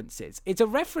 2 references. It's a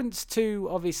reference to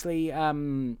obviously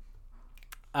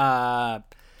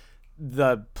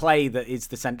the play that is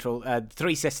the central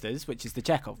Three Sisters, which is the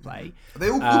Chekhov play. Are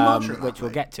they all called Marsha? Which we'll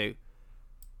get to.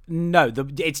 No,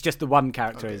 it's just the one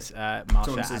character is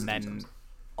Marsha, and then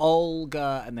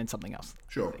Olga, and then something else.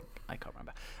 Sure. I can't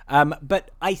remember.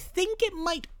 But I think it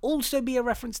might also be a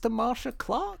reference to Marsha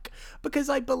Clark, because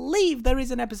I believe there is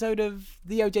an episode of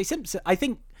the O.J. Simpson. I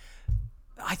think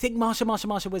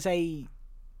Marsha was a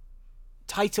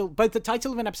title, both the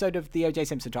title of an episode of the O.J.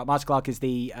 Simpson trial. Marsha Clark is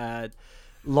the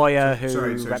lawyer who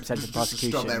represented the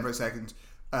prosecution. Stop there for a second.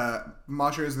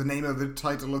 Marsha is the name of the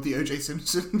title of the O.J.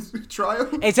 Simpson trial?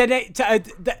 It's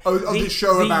the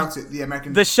show about it, the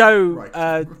American... The show,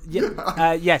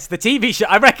 right. yes, the TV show.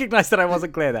 I recognised that I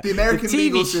wasn't clear there. The American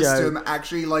legal system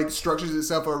actually, like, structures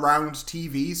itself around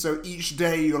TV, so each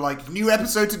day you're like, new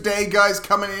episode today, guys,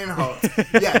 coming in hot.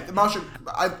 Yeah, Marsha,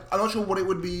 I'm not sure what it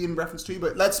would be in reference to,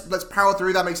 but let's power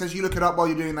through. That makes sense. You look it up while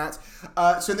you're doing that.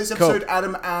 So in this episode, cool.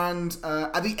 Adam and...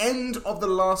 at the end of the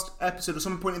last episode, or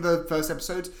some point in the first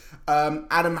episode,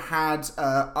 Adam had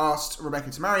asked Rebecca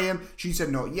to marry him. She said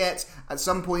not yet. At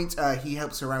some point, he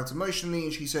helps her out emotionally,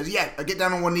 and she says, yeah, I get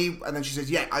down on one knee, and then she says,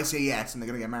 yeah, I say yes, and they're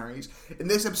going to get married. In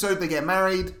this episode, they get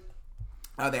married.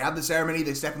 They have the ceremony,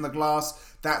 they step on the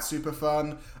glass. That's super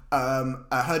fun.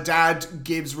 Her dad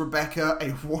gives Rebecca a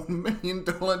 $1 million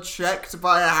check to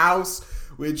buy a house,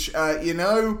 which,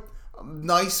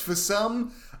 nice for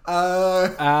some.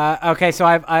 Okay, so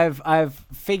I've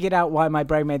figured out why my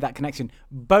brain made that connection.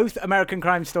 Both American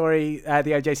Crime Story,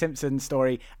 the O.J. Simpson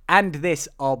story, and this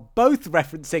are both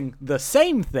referencing the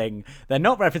same thing. They're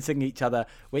not referencing each other,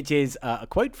 which is a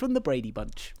quote from the Brady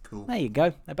Bunch. Cool. There you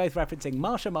go. They're both referencing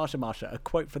Marsha, a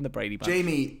quote from the Brady Bunch.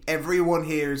 Jamie, everyone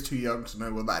here is too young to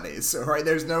know what that is. All right,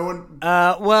 there's no one.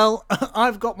 Well,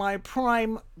 I've got my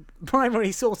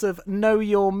primary source of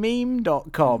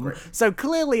knowyourmeme.com. Great. So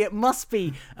clearly it must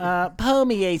be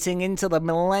permeating into the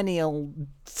millennial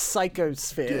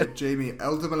psychosphere. Yeah, Jamie,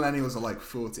 elder millennials are like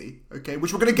 40, okay?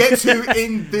 Which we're going to get to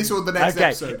in this or the next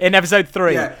episode. In episode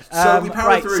 3. Yeah, so we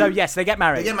power through. So yes, they get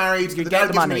married. The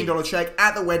dad gives $1 million check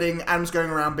at the wedding. Adam's going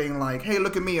around being like, hey,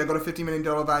 look at me, I got a $50 million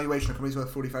valuation. The company's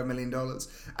worth $45 million.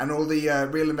 And all the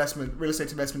real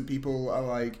estate investment people are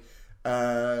like,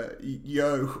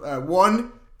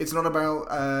 one... It's not about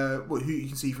who you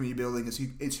can see from your building.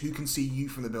 It's who can see you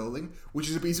from the building, which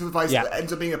is a piece of advice that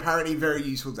ends up being apparently very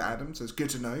useful to Adam, so it's good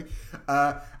to know.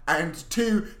 And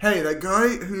 2, hey, that guy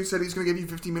who said he's going to give you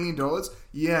 $50 million,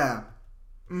 yeah.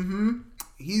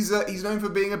 He's known for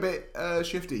being a bit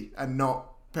shifty and not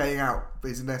paying out for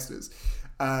his investors.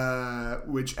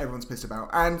 Which everyone's pissed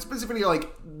about, and specifically, like,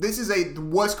 this is the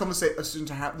worst conversation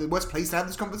to have, the worst place to have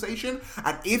this conversation.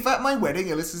 And if at my wedding,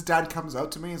 Alyssa's dad comes up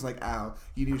to me and is like, "Al,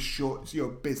 you need to sort your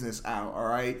business out, all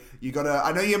right? You gotta.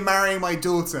 I know you're marrying my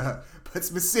daughter, but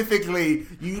specifically,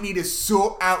 you need to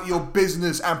sort out your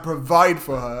business and provide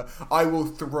for her." I will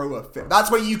throw a fit. That's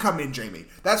where you come in, Jamie.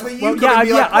 That's where you come in and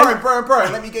be like,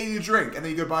 Brian, let me get you a drink, and then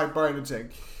you go buy Brian a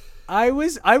drink. I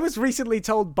was recently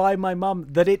told by my mum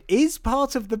that it is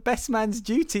part of the best man's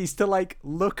duties to, like,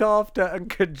 look after and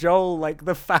cajole, like,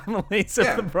 the families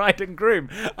of the bride and groom.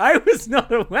 I was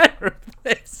not aware of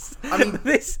this. I mean,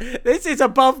 this is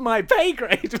above my pay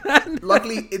grade, man.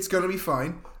 Luckily, it's going to be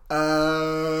fine.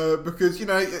 Because, you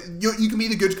can be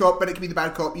the good cop, but it can be the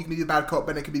bad cop. You can be the bad cop,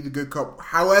 but it can be the good cop.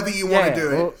 However you want to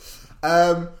do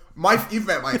it. You've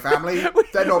met my family.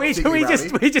 They're not particularly rowdy.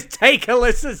 we just take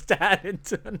Alyssa's dad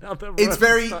into another room. It's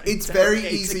very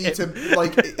easy to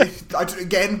like.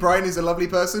 Again, Brian is a lovely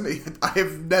person. I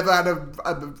have never had a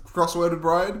crossword with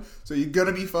Brian, so you're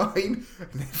gonna be fine.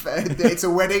 It's a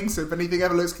wedding, so if anything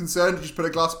ever looks concerned, you just put a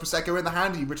glass of prosecco in the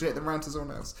hand and you rotate them around to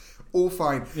someone else. All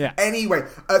fine. Yeah. Anyway,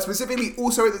 specifically,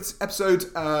 also in this episode,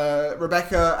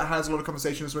 Rebecca has a lot of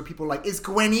conversations where people are like, "Is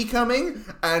Gwenny coming?"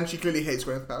 And she clearly hates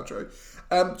Gwyneth Paltrow.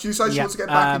 She decides she wants to get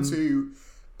back into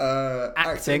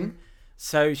acting.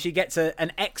 So she gets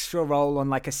an extra role on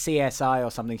like a CSI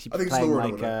or something. She's playing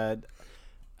like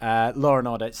Law and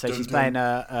Order. So she's playing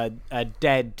a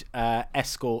dead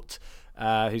escort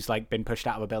who's like been pushed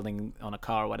out of a building on a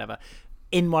car or whatever.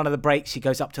 In one of the breaks, she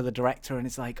goes up to the director and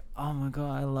it's like, "Oh my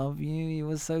god, I love you. You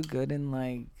were so good in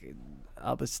like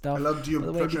other stuff. I loved your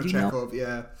production of Chekhov."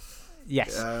 Yeah.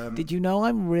 Yes. Did you know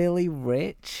I'm really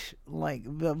rich? Like,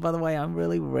 by the way, I'm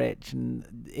really rich,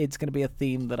 and it's going to be a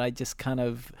theme that I just kind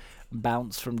of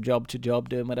bounce from job to job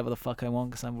doing whatever the fuck I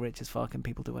want because I'm rich as fuck and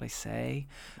people do what I say.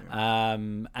 Yeah.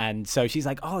 And so she's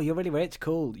like, "Oh, you're really rich?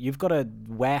 Cool. You've got a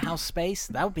warehouse space?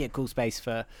 That would be a cool space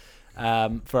for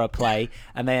a play."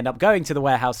 And they end up going to the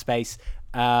warehouse space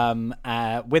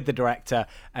with the director,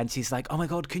 and she's like, "Oh my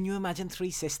god, can you imagine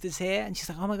 3 sisters here?" And she's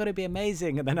like, "Oh my god, it'd be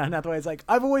amazing." And then Anne Hathaway's like,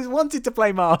 "I've always wanted to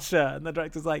play Marsha," and the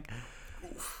director's like,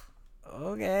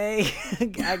 "Okay,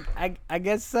 I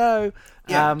guess so."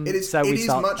 Yeah, it is. So it we is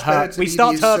start much her, better to we be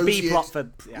start the her B associate, plot for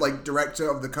like director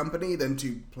of the company than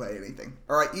to play anything.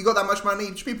 All right, you got that much money,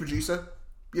 just be producer.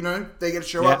 You know, they get to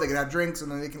show up, they can have drinks,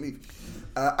 and then they can leave.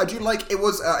 I did like they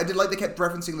kept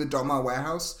referencing the Donmar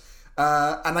warehouse.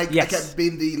 And I kept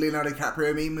being the Leonardo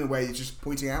DiCaprio meme where he's just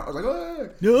pointing out. I was like,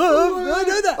 "Oh, I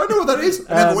know that. I know what that is."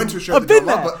 I never went to a show of the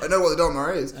Donmar, but I know what the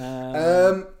Donmar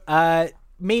is.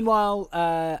 Meanwhile,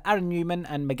 Aaron Newman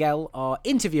and Miguel are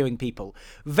interviewing people.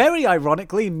 Very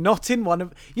ironically, not in one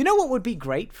of... You know what would be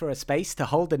great for a space to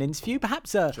hold an interview?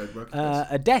 Perhaps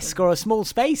a desk or a small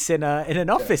space in an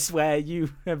office where you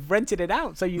have rented it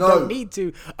out, so you don't need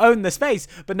to own the space.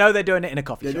 But no, they're doing it in a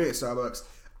coffee shop. They're doing it at Starbucks.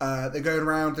 They're going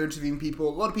around, they're interviewing people.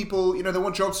 A lot of people, they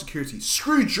want job security.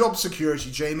 Screw job security,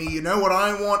 Jamie. You know what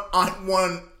I want? I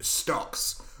want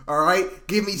stocks. All right?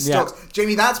 Give me stocks. Yeah.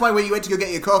 Jamie, that's why when you went to go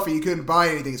get your coffee, you couldn't buy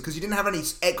anything. It's because you didn't have any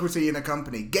equity in a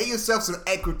company. Get yourself some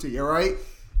equity, all right?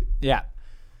 Yeah.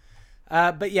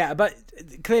 But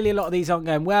clearly a lot of these aren't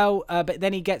going well. But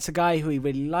then he gets a guy who he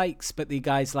really likes, but the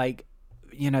guy's like,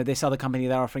 this other company,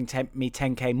 they're offering me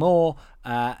 10k more.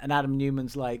 And Adam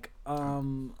Newman's like,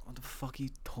 what the fuck are you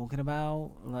talking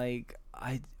about? Like,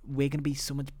 we're going to be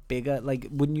so much bigger. Like,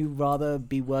 wouldn't you rather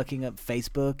be working at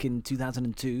Facebook in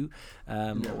 2002?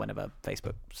 Or whenever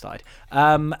Facebook started.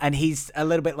 And he's a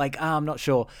little bit like, I'm not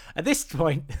sure. At this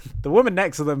point, the woman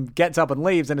next to them gets up and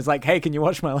leaves and is like, "Hey, can you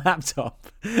watch my laptop?"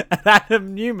 And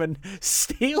Adam Newman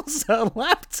steals her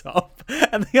laptop.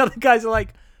 And the other guys are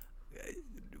like,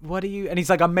 "What are you?" And he's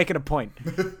like, "I'm making a point.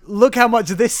 Look how much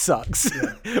this sucks."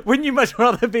 Yeah. Wouldn't you much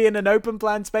rather be in an open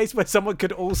plan space where someone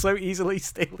could also easily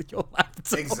steal your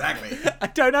laptop? Exactly. I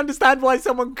don't understand why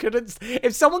someone couldn't.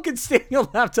 If someone can steal your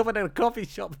laptop in a coffee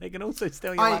shop, they can also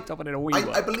steal your laptop in a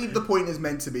WeWork. I believe the point is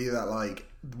meant to be that, like,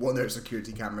 one, there are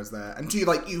security cameras there, and two,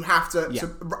 like, you have to. Yeah.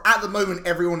 So at the moment,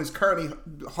 everyone is currently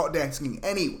hot desking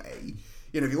anyway.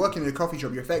 If you're working in a coffee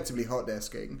shop, you're effectively hot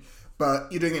desking.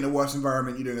 But you're doing it in a worse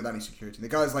environment, you're doing it without any security. And the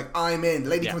guy's like, "I'm in." The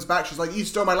lady comes back, she's like, "You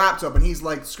stole my laptop." And he's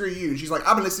like, "Screw you." And she's like,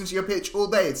 "I've been listening to your pitch all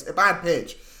day. It's a bad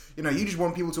pitch. You just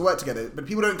want people to work together." But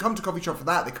people don't come to coffee shop for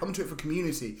that. They come to it for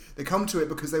community. They come to it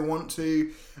because they want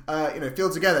to, feel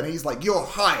together. And he's like, "You're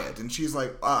hired." And she's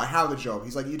like, "I have the job."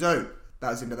 He's like, "You don't."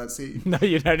 That's into that scene. No,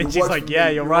 you don't. And she's like, "Yeah,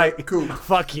 you're right. Cool.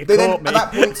 Fuck, you they caught then, me."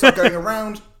 At that point, start going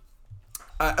around.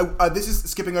 This is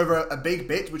skipping over a big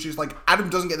bit, which is like Adam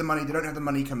doesn't get the money. They don't have the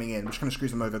money coming in, which kind of screws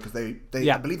them over because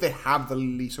I believe they have the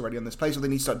lease already on this place, or they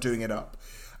need to start doing it up.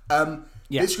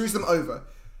 This screws them over.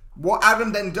 What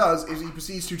Adam then does is he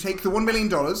proceeds to take the $1 million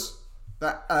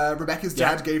that Rebecca's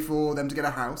dad gave for them to get a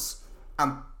house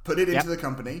and put it into the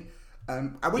company.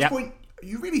 At which point,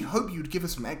 you really hope you'd give her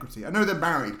some equity. I know they're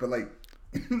married, but like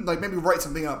maybe write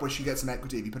something up where she gets some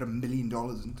equity if you put $1 million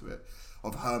into it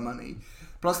of her money.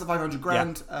 Plus the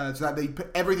 $500,000, so that they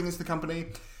put everything into the company.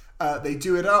 They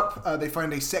do it up. They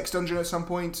find a sex dungeon at some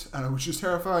point, which is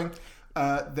terrifying.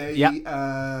 Doing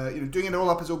it all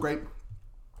up is all great.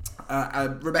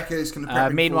 Rebecca is kind of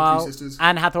prepping meanwhile, for Three Sisters.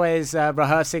 Anne Hathaway is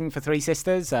rehearsing for Three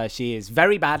Sisters. She is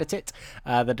very bad at it.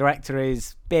 The director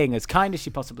is being as kind as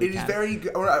she possibly can. It is very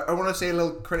good. I want to say a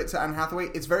little credit to Anne Hathaway.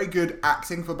 It's very good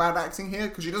acting for bad acting here,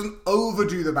 because she doesn't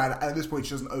overdo the bad. At this point,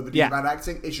 she doesn't overdo the bad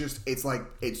acting. It's just, it's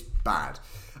bad.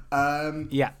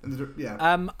 Yeah.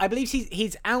 Yeah. I believe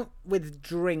he's out with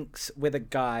drinks with a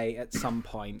guy at some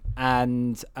point,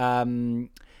 and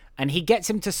he gets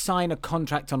him to sign a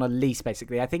contract on a lease.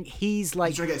 Basically, I think he's like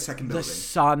He's trying to get a second the building.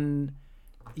 son.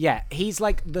 Yeah, he's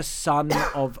like the son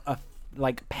of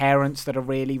like parents that are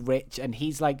really rich, and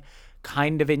he's like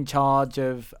kind of in charge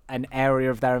of an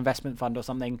area of their investment fund or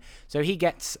something. So he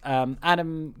gets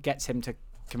Adam gets him to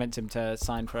convince him to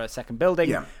sign for a second building.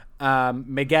 Yeah.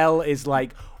 Miguel is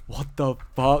like, what the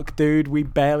fuck, dude? We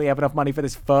barely have enough money for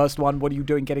this first one. What are you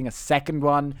doing getting a second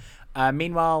one?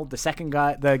 Meanwhile,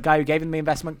 the guy who gave him the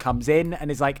investment comes in and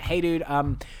is like, hey, dude,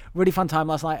 really fun time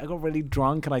last night. I got really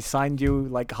drunk and I signed you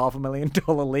like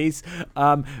 $500,000 lease.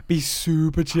 Be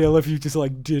super chill if you just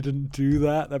like didn't do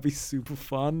that. That'd be super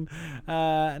fun.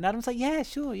 And Adam's like, yeah,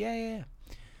 sure. Yeah.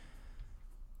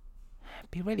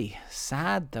 It'd be really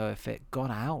sad though if it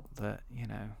got out that,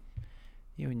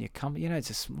 you and your company,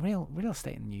 it's a real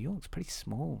estate in New York's pretty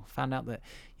small. Found out that,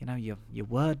 your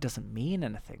word doesn't mean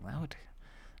anything. That would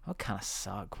kind of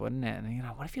suck, wouldn't it? And,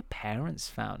 what if your parents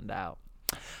found out?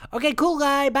 Okay, cool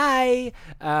guy, bye.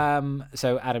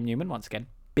 So Adam Newman, once again,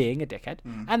 being a dickhead.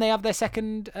 And they have their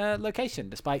second location,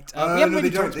 despite... we haven't really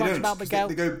talked much about Miguel.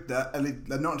 They go,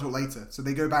 not until later. So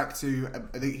they go back to...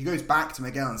 he goes back to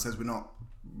Miguel and says,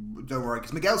 don't worry.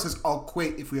 Because Miguel says, I'll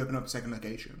quit if we open up a second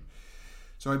location.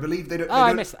 So I believe they don't...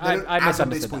 I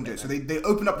misunderstood that. So they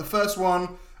open up the first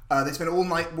one... they spend all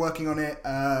night working on it,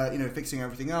 fixing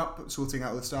everything up, sorting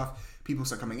out all the stuff. People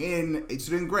start coming in. It's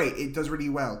doing great. It does really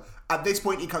well. At this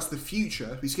point, it cuts to the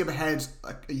future. We skip ahead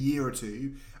like a year or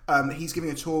two. He's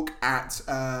giving a talk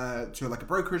to like a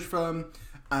brokerage firm.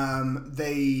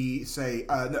 They say,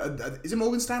 is it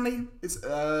Morgan Stanley? It's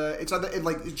either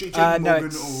like JP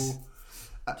Morgan or...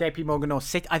 JP Morgan or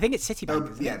Citi. I think it's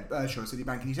Citibank. Sure,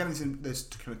 Citibank. And he's having this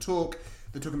kind of talk.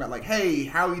 They're talking about like, hey,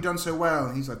 how have you done so well?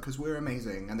 And he's like, because we're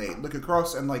amazing. And they look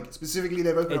across and like specifically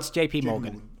they've opened up... It's JP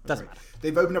Morgan. Doesn't matter.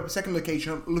 They've opened up a second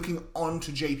location looking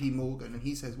onto JP Morgan. And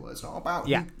he says, well, it's not about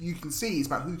who you can see. It's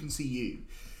about who can see you.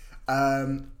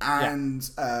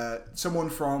 Someone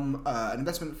from an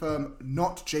investment firm,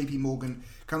 not JP Morgan,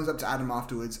 comes up to Adam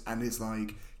afterwards and is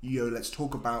like, let's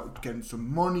talk about getting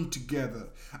some money together.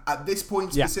 At this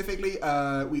point specifically,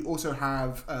 we also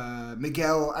have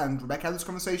Miguel and Rebecca have this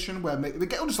conversation where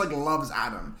Miguel just like loves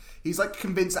Adam. He's like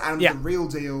convinced that Adam's the real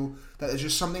deal, that there's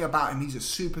just something about him, he's a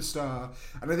superstar.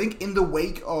 And I think in the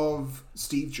wake of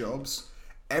Steve Jobs,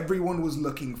 everyone was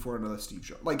looking for another Steve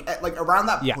Jobs. Like around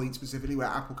that point specifically where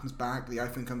Apple comes back, the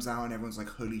iPhone comes out and everyone's like,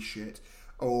 holy shit.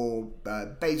 Or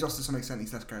Bezos to some extent,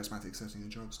 he's less charismatic certainly than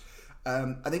Jobs.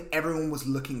 I think everyone was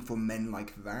looking for men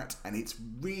like that, and it's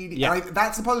really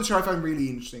that's the part of the show I find really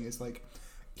interesting. It's like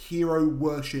hero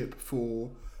worship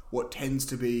for what tends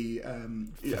to be a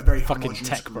very fucking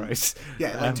tech bros.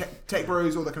 Tech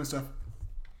bros, all that kind of stuff.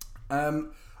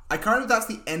 That's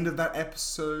the end of that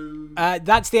episode.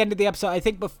 That's the end of the episode. I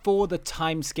think before the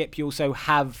time skip, you also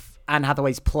have Anne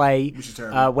Hathaway's play, which is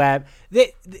terrible. Where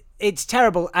it's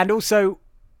terrible, and also.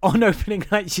 On opening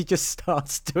night, she just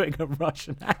starts doing a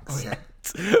Russian accent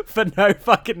for no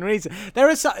fucking reason.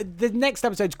 The next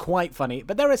episode's quite funny,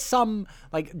 but there are some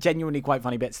like genuinely quite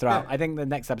funny bits throughout. I think the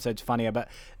next episode's funnier, but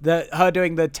her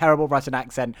doing the terrible Russian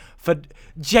accent for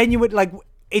genuine like.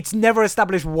 It's never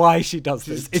established why she does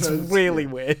this. It's really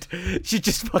weird. She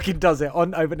just fucking does it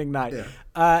on opening night.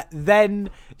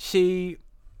 Then she.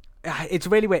 It's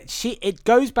really weird. It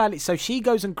goes badly. So she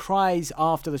goes and cries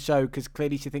after the show because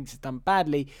clearly she thinks it's done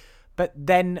badly. But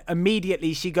then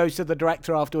immediately she goes to the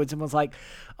director afterwards and was like,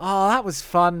 "Oh, that was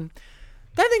fun.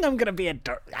 Don't think I'm gonna be an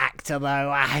actor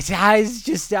though. It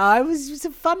was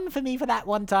fun for me for that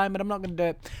one time, but I'm not gonna do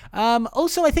it.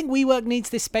 Also, I think WeWork needs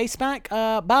this space back.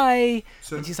 Bye."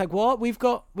 And she's like, "What? We've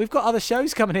got other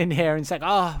shows coming in here." And it's like,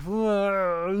 I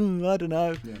don't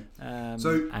know.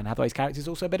 Anne Hathaway's character is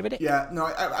also a bit of a dick. Yeah, no,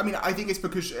 I mean, I think it's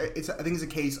because it's a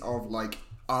case of like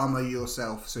armor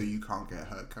yourself so you can't get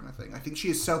hurt kind of thing. I think she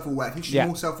is self-aware. I think she's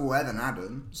more self-aware than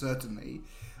Adam, certainly.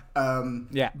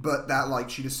 But that like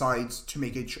she decides to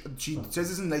make she says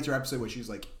this in a later episode where she's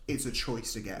like, it's a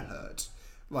choice to get hurt,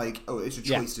 like it's a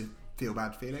choice to feel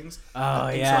bad feelings.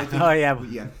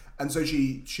 And so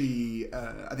she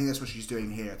I think that's what she's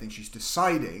doing here. I think she's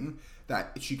deciding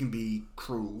that she can be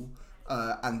cruel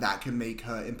and that can make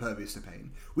her impervious to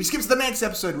pain. We skip to the next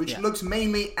episode, which looks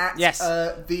mainly at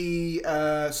the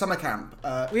summer camp.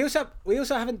 We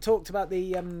also haven't talked about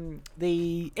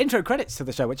the intro credits to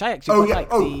the show, which I actually quite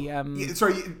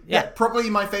like. Probably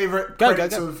my favourite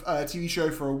credits of a TV show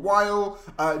for a while.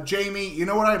 Jamie, you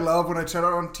know what I love when I turn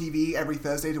on TV every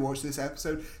Thursday to watch this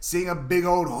episode? Seeing a big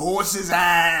old horse's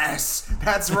ass.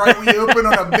 That's right, we open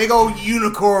on a big old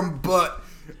unicorn butt.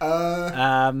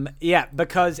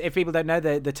 Because if people don't know,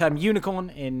 the term unicorn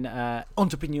in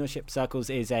entrepreneurship circles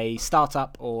is a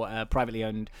startup or a privately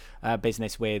owned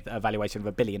business with a valuation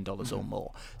of $1 billion or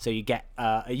more. So you get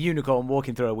a unicorn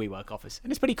walking through a WeWork office,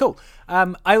 and it's pretty cool.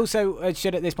 I also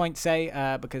should at this point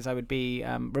say, because I would be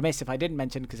remiss if I didn't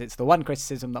mention, because it's the one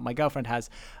criticism that my girlfriend has,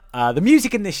 the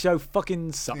music in this show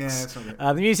fucking sucks. Yeah, it's not great.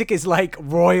 The music is like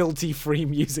royalty-free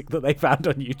music that they found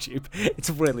on YouTube. It's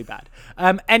really bad.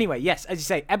 Anyway, yes, as you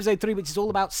say, episode 3, which is all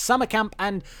about summer camp,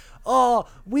 and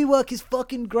WeWork is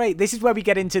fucking great. This is where we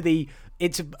get into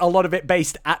it's a lot of it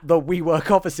based at the WeWork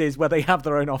offices where they have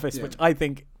their own office, which I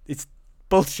think is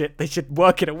bullshit. They should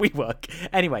work in a WeWork.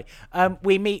 Anyway,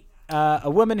 we meet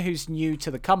a woman who's new to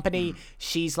the company.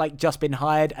 She's like just been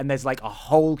hired, and there's like a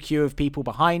whole queue of people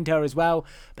behind her as well.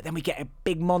 But then we get a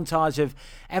big montage of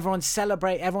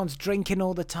everyone's drinking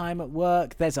all the time at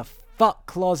work. There's a fuck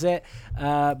closet.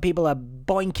 People are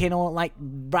boinking all like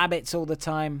rabbits all the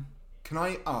time. Can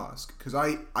I ask? Because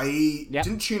I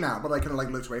didn't tune out, but I kind of like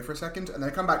looked away for a second, and then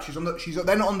I come back. She's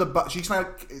then on the bus. She's kind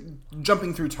of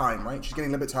jumping through time, right? She's getting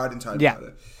a little bit tired in time. Yeah.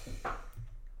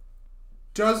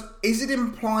 Is it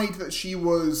implied that she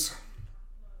was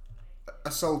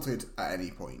assaulted at any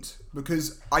point?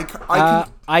 Because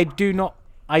I do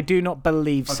not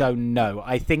believe so. No,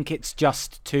 I think it's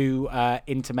just to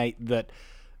intimate that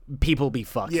people be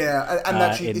fucking. Yeah, and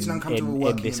that it's an uncomfortable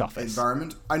working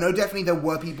environment. I know definitely there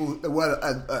were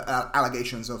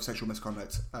allegations of sexual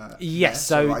misconduct. Yes,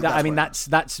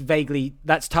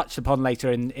 that's touched upon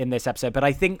later in this episode. But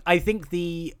I think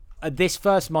the this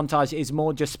first montage is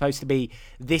more just supposed to be,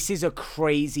 this is a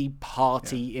crazy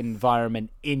party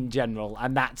environment in general,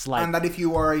 and that's like, and that if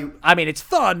you are it's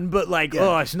fun, but like,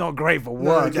 it's not great for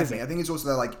work. Definitely. Is it? I think it's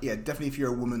also that definitely if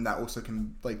you're a woman, that also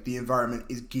can the environment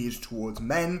is geared towards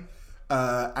men,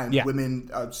 and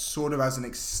women are sort of as an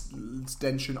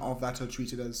extension of that are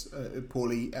treated as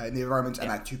poorly in the environment, and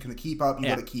that you can keep up, you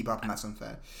got to keep up, and that's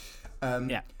unfair.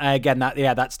 Again,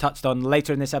 that's touched on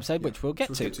later in this episode, which we'll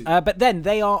get to. But then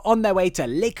they are on their way to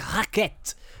Les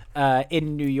Raquettes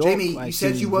in New York. Jamie, you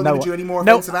said you weren't going to do any more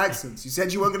offensive accents. You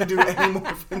said you weren't going to do any more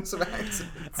offensive accents.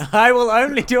 I will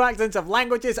only do accents of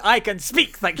languages I can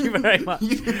speak. Thank you very much.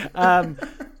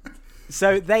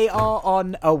 So they are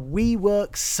on a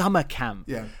WeWork summer camp.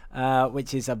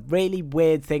 Which is a really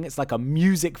weird thing. It's like a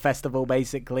music festival,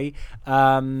 basically.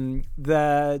 The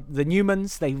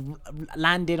Newmans, they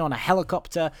landed on a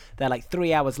helicopter. They're like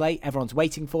 3 hours late. Everyone's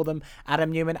waiting for them.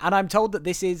 Adam Newman, and I'm told that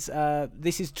this is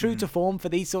true to form for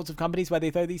these sorts of companies where they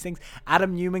throw these things.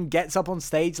 Adam Newman gets up on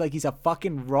stage like he's a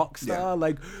fucking rock star.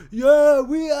 Like,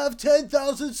 we have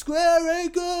 10,000 square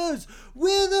acres.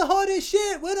 We're the hottest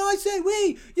shit. When I say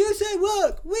we, you say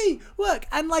work. We work.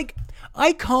 And like,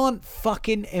 I can't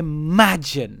fucking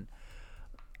imagine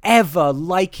ever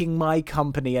liking my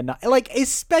company enough. Like,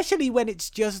 especially when it's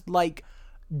just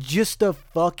a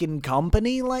fucking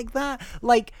company like that.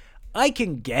 Like, I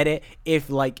can get it if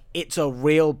like it's a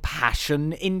real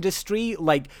passion industry,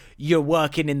 like you're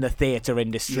working in the theater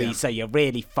industry, so you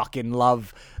really fucking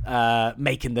love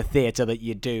making the theater that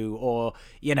you do, or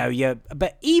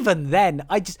but even then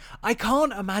I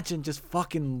can't imagine just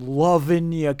fucking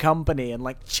loving your company and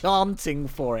like chanting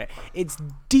for it. It's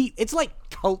deep, it's like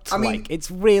cult like. It's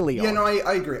really odd. No,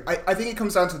 I agree. I think it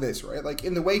comes down to this, right? Like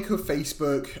in the wake of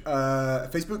Facebook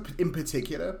in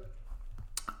particular,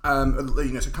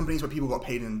 so companies where people got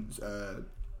paid in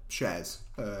shares,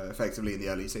 effectively in the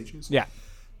early stages. Yeah,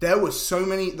 there were so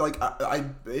many. Like,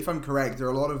 if I'm correct, there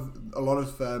are a lot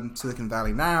of Silicon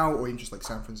Valley now, or even just like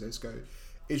San Francisco.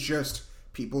 It's just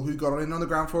people who got in on the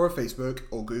ground floor of Facebook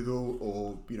or Google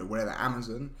or whatever,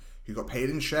 Amazon, who got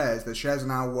paid in shares. Their shares are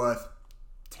now worth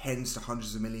tens to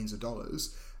hundreds of millions of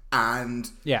dollars. And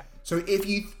so if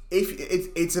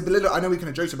it's a little, I know we kind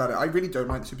of joked about it. I really don't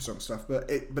like the Supersonic stuff, but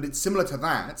it's similar to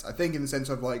that. I think in the sense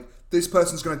of like, this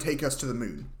person's going to take us to the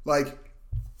moon. Like,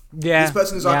 this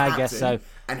person is our captain, I guess so.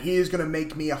 And he is going to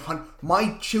make me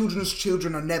my children's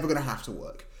children are never going to have to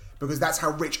work because that's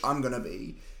how rich I'm going to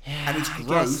be. Yeah, and it's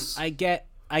gross. I get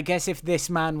I guess if this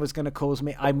man was going to cause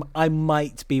me, I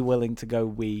might be willing to go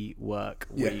we work.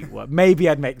 Maybe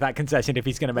I'd make that concession if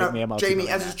he's going to make me a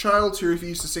multi-millionaire. Jamie, as a child who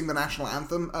refused to sing the national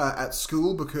anthem at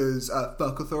school because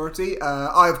fuck authority,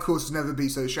 I of course would never be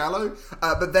so shallow.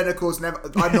 But then of course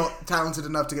I'm not talented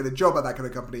enough to get a job at that kind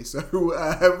of company, so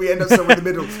we end up somewhere in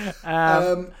the middle.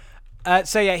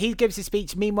 So yeah, he gives his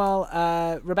speech.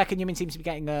 Meanwhile, Rebecca Newman seems to be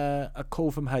getting a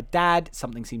call from her dad.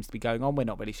 Something seems to be going on. We're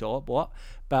not really sure what.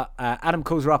 But Adam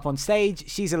calls her up on stage.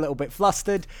 She's a little bit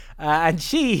flustered. And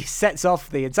she sets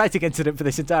off the inciting incident for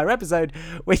this entire episode,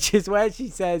 which is where she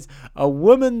says, a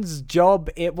woman's job...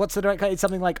 what's the direct quote? It's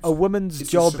something like, a woman's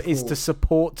job is to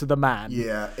support the man.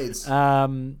 Yeah, it's...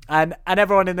 And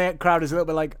everyone in the crowd is a little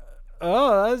bit like,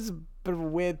 oh, that's... bit of a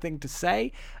weird thing to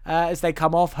say as they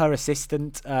come off. Her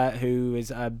assistant, who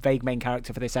is a vague main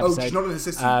character for this episode. Oh, she's not an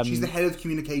assistant. She's the head of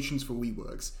communications for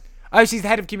WeWorks. Oh, she's the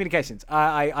head of communications.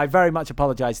 I very mumuch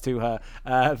apologise to her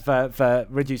for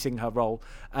reducing her role.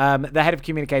 The head of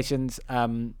communications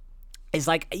is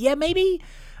like, yeah, maybe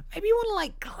you want to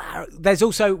like there's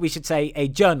also, we should say, a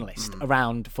journalist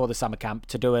around for the summer camp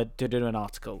to do an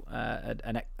article.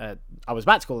 I was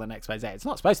about to call it an expose. It's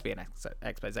not supposed to be an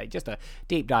expose, just a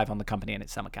deep dive on the company and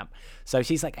its summer camp. So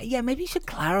she's like, yeah, maybe you should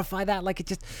clarify that. Like, it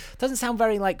just doesn't sound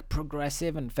very like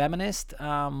progressive and feminist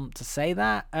to say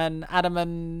that. And Adam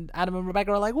and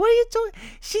Rebecca are like, what are you talking?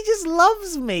 She just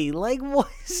loves me. Like, what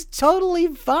is totally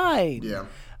fine. Yeah.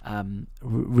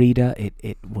 Reader,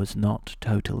 it was not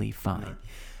totally fine.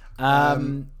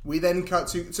 We then cut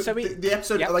to the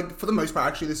episode. Like, for the most part,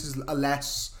 actually, this is a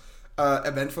less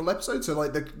eventful episode. So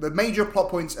like the major plot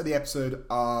points of the episode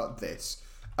are this.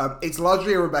 It's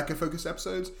largely a Rebecca focused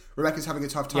episode. Rebecca's having a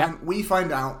tough time. Yeah. We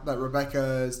find out that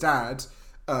Rebecca's dad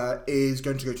is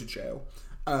going to go to jail.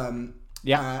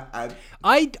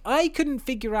 I couldn't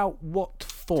figure out what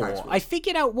for. I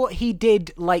figured out what he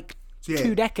did like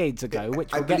 2 decades ago,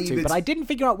 which we'll get to, but I didn't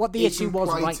figure out what the issue was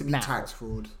right to be now. Tax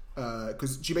fraud.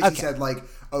 Because she basically said like,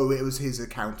 oh, it was his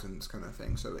accountant's kind of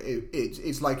thing, so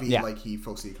it's likely like he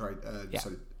falsely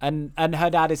decided. And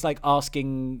her dad is like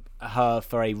asking her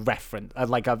for a reference,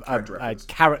 like a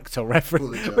character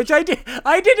reference, which I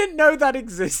didn't know that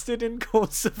existed in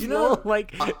courts of law.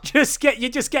 Like, just get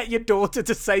your daughter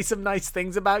to say some nice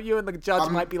things about you, and the judge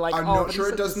might be like, I'm not sure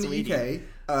it does in the UK.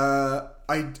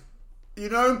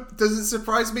 Does it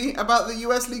surprise me about the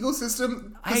US legal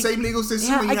system? The same legal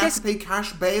system where you have to pay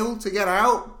cash bail to get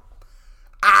out?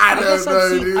 I don't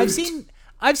know, dude.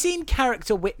 I've seen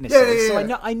character witnesses, so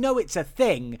I know it's a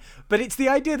thing, but it's the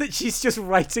idea that she's just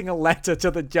writing a letter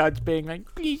to the judge being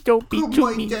like, please don't be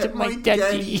too mean to my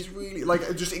daddy. He's really,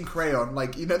 like, just in crayon.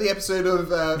 Like, the episode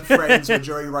of Friends where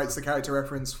Joey writes the character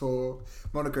reference for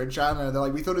Monica and Chandler, they're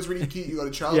like, we thought it was really cute you got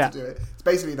a child to do it. It's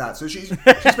basically that. So she's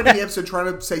spending the episode trying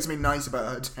to say something nice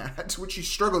about her dad, which she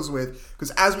struggles with,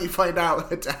 because as we find out,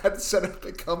 her dad set up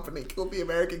a company called the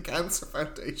American Cancer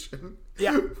Foundation.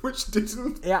 Yeah, which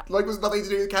didn't was nothing to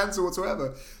do with cancer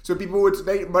whatsoever. So people would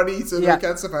donate money to the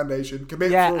Cancer Foundation,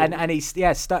 commit fraud. and I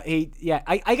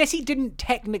guess he didn't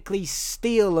technically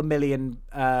steal $1 million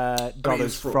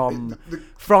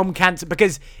from cancer,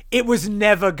 because it was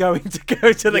never going to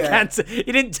go to the cancer. He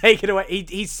didn't take it away.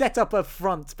 He set up a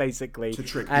front basically to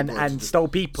trick people and stole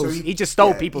people's. So he just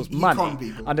stole people's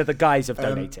money under the guise of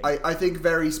donating. I think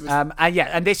very specific.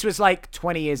 And this was like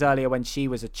 20 years earlier when she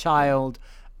was a child.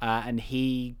 And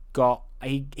he got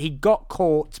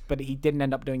caught, but he didn't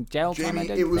end up doing jail time.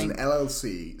 Jamie, it was an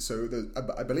LLC, so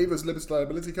I believe it was a limited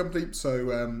liability company. So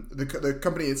the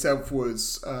company itself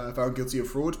was found guilty of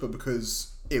fraud, but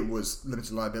because it was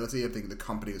limited liability, I think the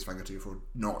company was found guilty of fraud,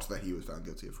 not that he was found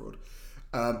guilty of fraud.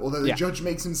 Although the judge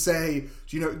makes him say,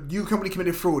 "Do you know your company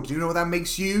committed fraud? Do you know what that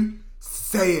makes you?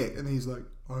 Say it." And he's like,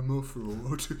 I'm a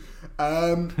fraud.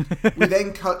 We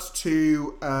then cut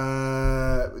to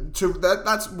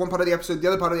that's one part of the episode. The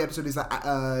other part of the episode is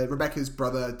that Rebecca's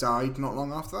brother died not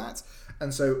long after that,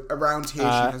 and so around here she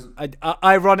has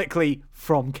ironically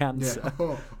from cancer.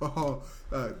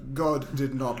 God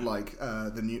did not like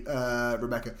the new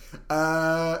Rebecca.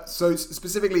 So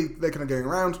specifically, they're kind of going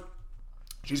around.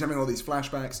 She's having all these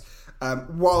flashbacks.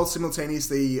 While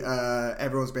simultaneously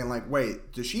everyone's being like,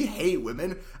 wait, does she hate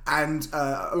women? And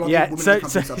a lot of women in the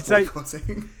company start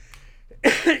boycotting.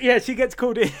 She gets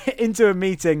called into a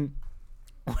meeting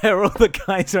where all the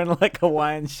guys are in like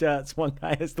Hawaiian shirts. One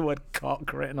guy has the word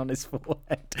cock written on his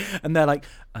forehead. And they're like,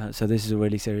 so this is a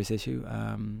really serious issue.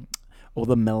 All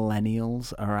the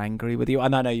millennials are angry with you,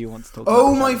 and I know you want to talk.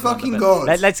 Oh my fucking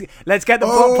god! Let's get the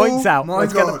plot points out.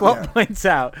 Let's get the plot points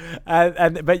out.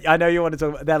 But I know you want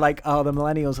to talk. They're like, oh, the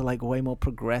millennials are like way more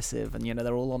progressive, and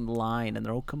they're all online and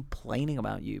they're all complaining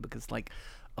about you because like,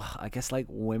 I guess like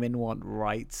women want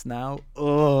rights now.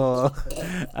 Ugh.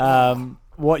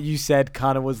 What you said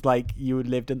kind of was like you had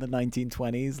lived in the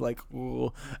 1920s, like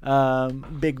ooh,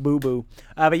 big boo boo.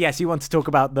 But yes, you want to talk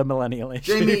about the millennial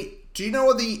issue. Jamie, do you know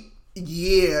what the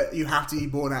year you have to be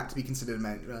born at to be considered a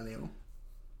millennial?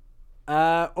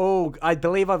 I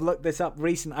believe I've looked this up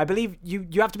recently. I believe you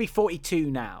have to be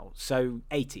 42 now, so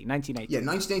 1980. Yeah,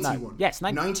 1981. No, yes,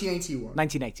 1981.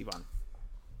 1981.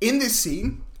 In this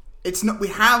scene, it's not. We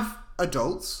have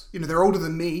adults. You know, they're older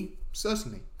than me,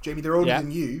 certainly. Jamie, they're older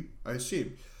than you, I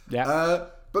assume. Yeah.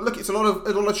 But look, it's a lot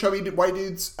of chubby white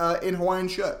dudes in Hawaiian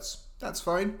shirts. That's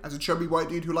fine. As a chubby white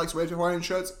dude who likes wearing Hawaiian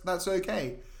shirts, that's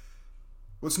okay.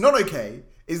 What's not okay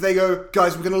is they go,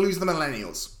 guys, we're going to lose the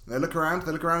millennials. They look around,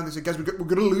 they say, guys, we're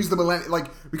going to lose the millennials.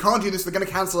 Like, we can't do this, they're going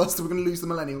to cancel us, so we're going to lose the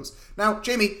millennials. Now,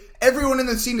 Jamie, everyone in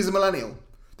the scene is a millennial.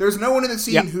 There's no one in the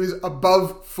scene who is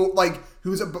above,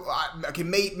 okay,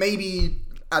 maybe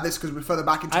at this because we're further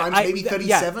back in time, maybe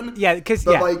 37. Yeah, because,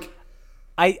 like...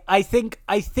 I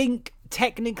think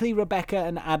technically Rebecca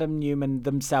and Adam Newman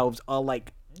themselves are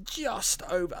like just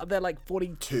over. They're like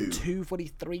 42,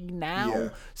 43 now. Yeah.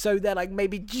 So they're like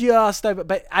maybe just over.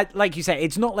 But like you say,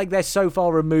 it's not like they're so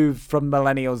far removed from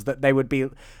millennials that they would be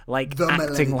like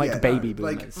acting like baby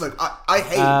boomers. Like, look, I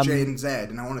hate Gen Z,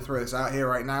 and I want to throw this out here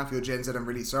right now. If you're Gen Z, I'm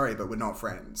really sorry, but we're not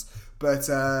friends. But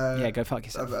yeah, go fuck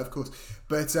yourself. Of course.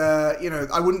 But you know,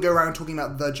 I wouldn't go around talking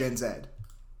about the Gen Z.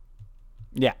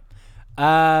 Yeah.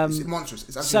 It's monstrous.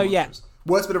 It's absolutely monstrous.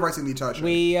 Worst bit of writing in the entire show.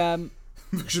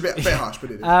 Which is a bit harsh,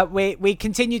 but it is. We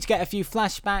continue to get a few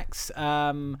flashbacks.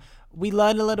 We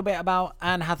learn a little bit about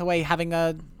Anne Hathaway having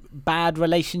a bad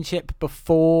relationship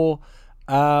before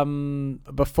Adam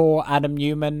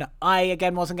Newman. I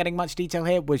again wasn't getting much detail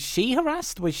here. Was she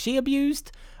harassed? Was she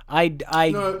abused? I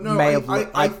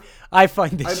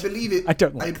find this. I believe it. I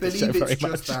don't like this show very it's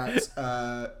just much.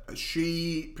 that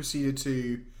she proceeded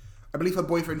to. I believe her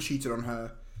boyfriend cheated on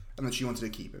her, and then she wanted to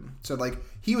keep him. So, like,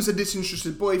 he was a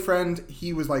disinterested boyfriend.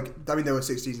 He was, like... I mean, they were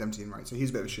 16, 17, right? So he's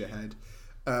a bit of a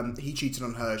shithead. He cheated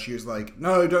on her. She was like,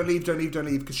 no, don't leave,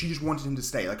 because she just wanted him to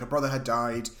stay. Like, her brother had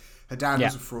died. Her dad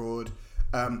was a fraud.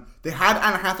 They had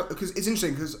Anne Hathaway... Because it's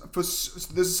interesting, because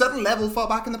there's a certain level far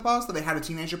back in the past that they had a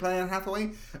teenager play Anne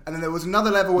Hathaway, and then there was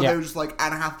another level where they were just like,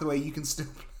 Anne Hathaway, you can still...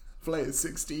 play a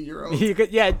 16-year-old. You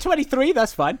could, 23,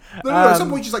 that's fine. No, at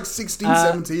some point she's like 16,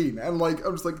 17. And like, I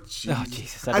was like, jeez. Oh,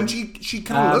 Jesus. And she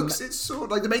kind of looks, it's sort of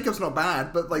like the makeup's not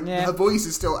bad, but like her voice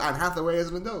is still Anne Hathaway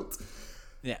as an adult.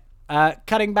 Yeah.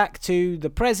 Cutting back to the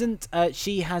present,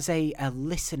 she has a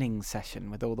listening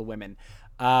session with all the women.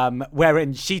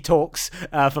 Wherein she talks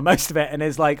for most of it and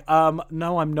is like,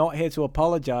 no, I'm not here to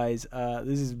apologize.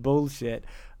 This is bullshit.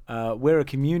 We're a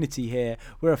community here.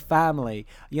 We're a family.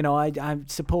 You know, I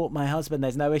support my husband.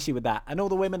 There's no issue with that. And all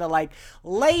the women are like,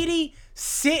 lady,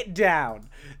 sit down.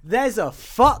 There's a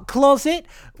fuck closet.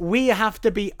 We have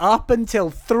to be up until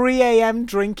 3 a.m.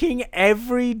 drinking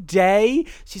every day.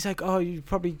 She's like, oh, you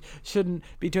probably shouldn't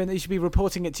be doing that. You should be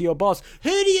reporting it to your boss. Who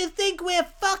do you think we're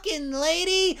fucking,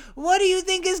 lady? What do you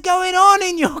think is going on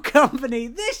in your company?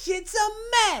 This shit's a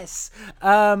mess.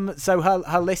 So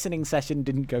her listening session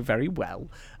didn't go very well.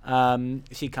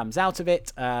 She comes out of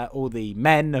it. All the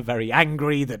men are very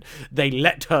angry that they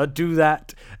let her do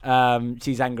that.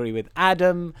 She's angry with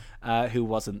Adam, who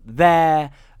wasn't there.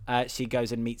 She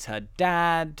goes and meets her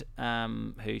dad,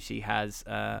 who she has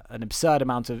an absurd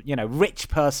amount of, rich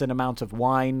person amount of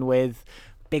wine with.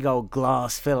 Big old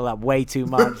glass, fill it up way too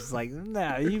much. It's like,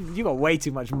 no, you got way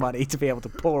too much money to be able to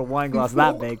pour a wine glass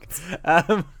that big.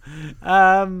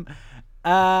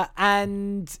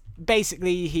 And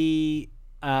basically he...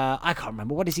 I can't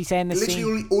remember. What does he say in this scene?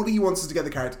 Literally, all he wants is to get the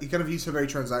character. He kind of views her very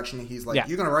transactionally. He's like,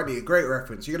 you're going to write me a great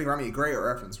reference. You're going to write me a great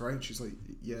reference, right? She's like,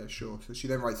 yeah, sure. So she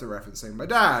then writes a reference saying, my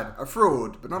dad, a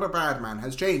fraud, but not a bad man,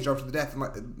 has changed after the death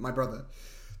of my brother.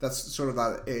 That's sort of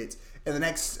that it. And the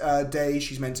next day,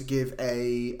 she's meant to give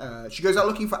she goes out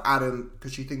looking for Adam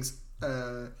because she thinks...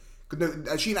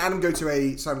 she and Adam go to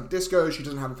a silent disco. She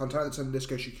doesn't have a fun time at the silent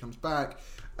disco. She comes back.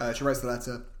 She writes the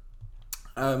letter.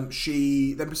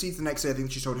 She then proceeds the next day. I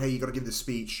think she's told, hey, you got to give this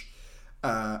speech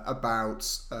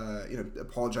about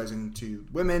apologizing to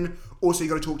women. Also, you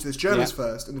got to talk to this journalist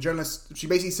first. And the journalist, she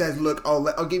basically says, look,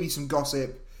 I'll give you some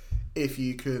gossip if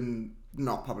you can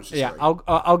not publish the story. Yeah,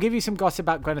 I'll give you some gossip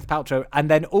about Gwyneth Paltrow. And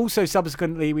then also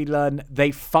subsequently we learn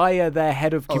they fire their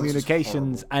head of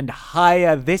communications and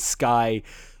hire this guy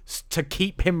to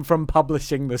keep him from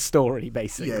publishing the story,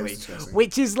 basically. Yeah,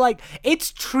 which is like,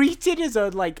 it's treated as a,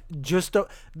 like, just a...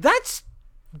 That's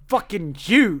fucking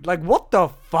huge. Like, what the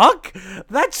fuck?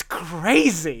 That's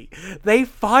crazy. They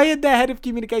fired their head of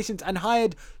communications and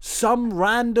hired some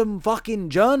random fucking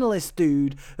journalist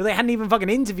dude who they hadn't even fucking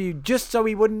interviewed just so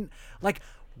he wouldn't, like,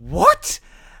 what?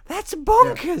 That's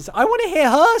bonkers. I want to hear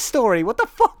her story. What the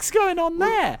fuck's going on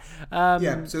there?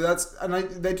 So that's, and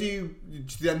they do,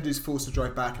 the end is forced to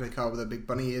drive back in a car with her big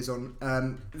bunny ears on.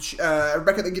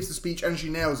 Rebecca then gives the speech and she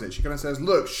nails it. She kind of says,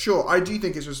 look, sure, I do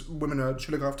think it's just women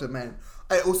should look after men.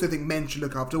 I also think men should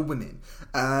look after women.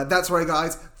 That's right,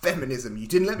 guys. Feminism. You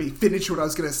didn't let me finish what I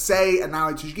was going to say, and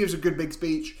now she gives a good big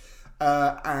speech.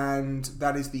 And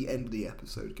that is the end of the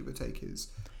episode, give or take, is...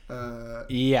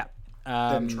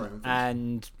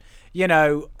 and you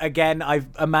know, again,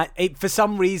 for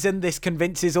some reason this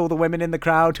convinces all the women in the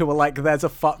crowd who are like, there's a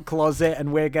fuck closet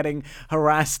and we're getting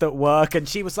harassed at work, and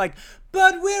she was like,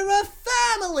 but we're a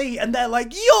family, and they're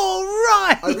like, you're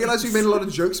right. I realise we made a lot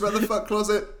of jokes about the fuck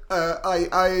closet. I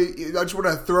just want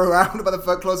to throw out about the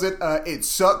fuck closet. It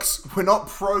sucks. We're not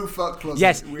pro fuck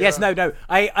closet. No.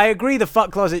 I agree the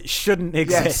fuck closet shouldn't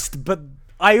exist, but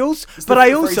I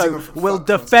also will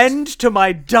defend to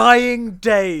my dying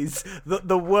days that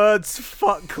the words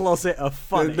fuck closet are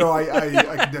funny. No, I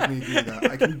can definitely agree with that.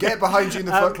 I can get behind you in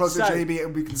the fuck closet, Jamie,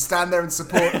 and we can stand there and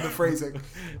support the phrasing.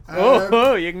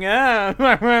 You can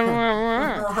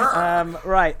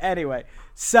right, anyway.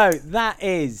 So that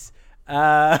is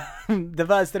the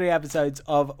first 3 episodes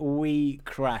of We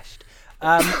Crashed.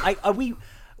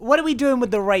 What are we doing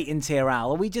with the ratings here,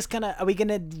 Al? Are we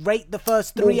gonna rate the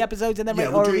first 3 episodes and then rate,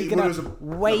 or are we gonna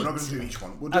wait? No, we're not gonna do each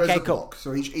one. We'll do it as a block.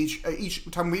 So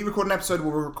each time we record an episode,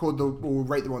 we'll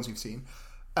rate the ones we've seen.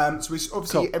 So we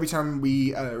obviously every time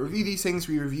we review these things,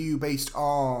 we review based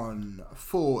on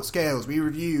 4 scales. We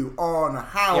review on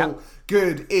how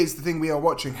good is the thing we are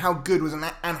watching. How good was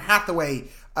Anne Hathaway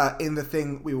in the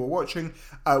thing we were watching?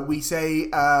 We say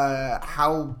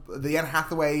how the Anne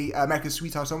Hathaway America's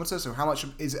Sweetheartometer, so how much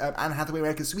is Anne Hathaway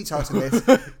America's Sweetheart in this?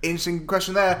 Interesting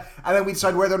question there. And then we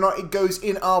decide whether or not it goes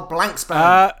in our blank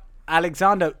span.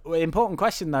 Alexander, important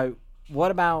question though.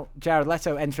 What about Jared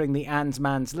Leto entering the Anne's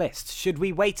Man's list? Should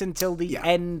we wait until the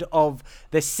end of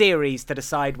the series to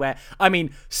decide where... I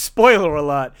mean, spoiler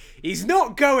alert, he's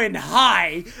not going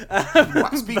high.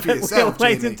 Speak for yourself,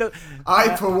 Jamie.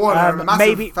 I, for one, am a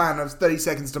massive fan of 30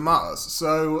 Seconds to Mars,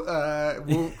 so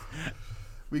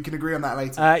we can agree on that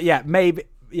later.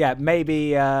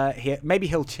 Maybe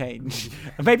he'll change.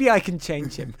 Maybe I can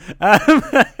change him.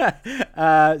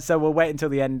 So we'll wait until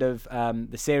the end of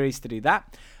the series to do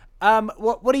that.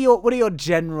 What are your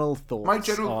general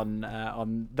thoughts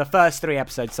on the first 3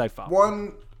 episodes so far?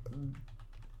 One,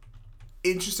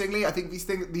 interestingly, I think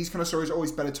these kind of stories are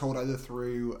always better told either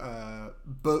through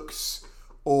books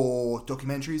or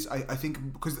documentaries. I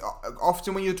think because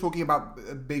often when you're talking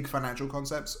about big financial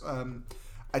concepts,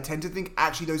 I tend to think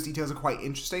actually those details are quite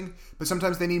interesting, but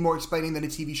sometimes they need more explaining than a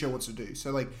TV show wants to do.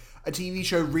 So like a TV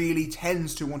show really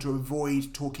tends to want to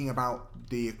avoid talking about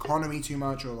the economy too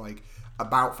much or like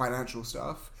about financial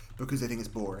stuff because they think it's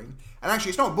boring. And actually,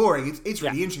 it's not boring. It's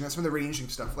really interesting. That's some of the really interesting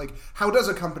stuff. Like, how does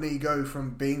a company go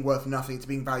from being worth nothing to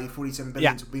being valued 47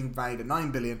 billion to being valued at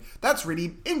 9 billion? That's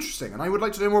really interesting. And I would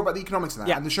like to know more about the economics of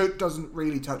that. And the show doesn't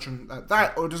really touch on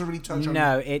that, or doesn't really touch on...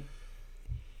 No,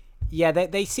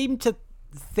 they seem to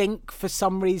think for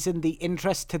some reason the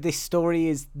interest to this story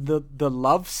is the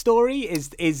love story,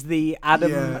 is the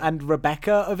Adam and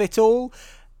Rebecca of it all.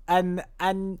 And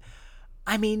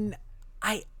I mean...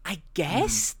 I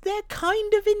guess they're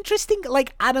kind of interesting.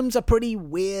 Like, Adam's a pretty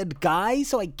weird guy,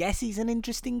 so I guess he's an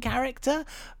interesting character.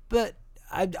 But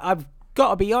I've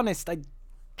got to be honest, I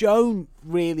don't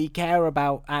really care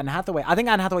about Anne Hathaway. I think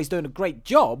Anne Hathaway's doing a great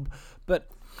job, but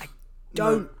I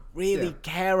don't really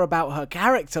care about her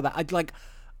character. That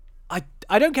I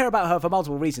don't care about her for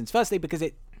multiple reasons. Firstly, because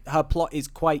her plot is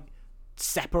quite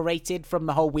separated from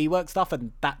the whole WeWork stuff,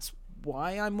 and that's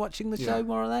why I'm watching the show,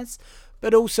 more or less.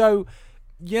 But also,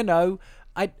 you know,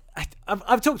 I've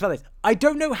talked about this. I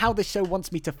don't know how this show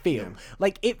wants me to feel. Yeah.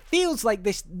 Like, it feels like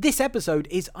this episode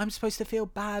is I'm supposed to feel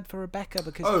bad for Rebecca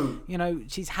because, you know,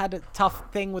 she's had a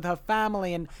tough thing with her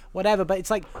family and whatever. But it's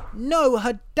like, no,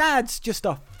 her dad's just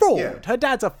a fraud. Yeah. Her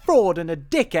dad's a fraud and a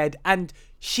dickhead, and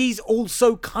she's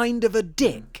also kind of a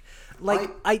dick. Like,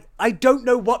 I don't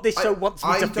know what this show wants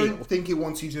me to feel. I don't think it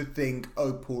wants you to think,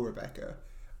 oh, poor Rebecca.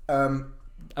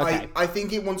 Okay. I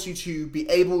think it wants you to be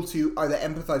able to either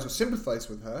empathize or sympathize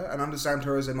with her and understand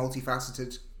her as a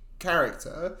multifaceted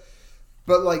character.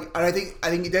 But like, and I think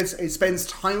it spends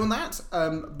time on that.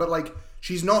 But like,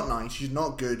 she's not nice. She's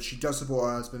not good. She does support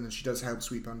her husband and she does help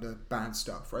sweep under bad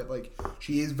stuff, right? Like,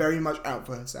 she is very much out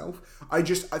for herself. I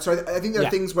think there are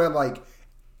things where like,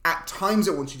 at times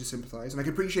it wants you to sympathise, and I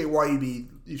can appreciate why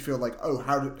you'd feel like, oh,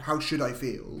 how should I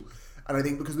feel? And I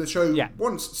think because the show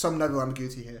wants some level of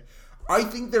ambiguity here. I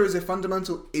think there is a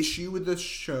fundamental issue with the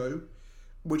show,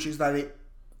 which is that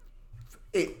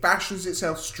it fashions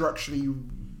itself structurally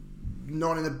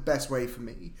not in the best way for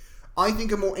me. I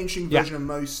think a more interesting version of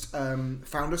most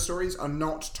founder stories are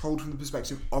not told from the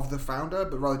perspective of the founder,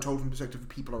 but rather told from the perspective of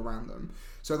people around them.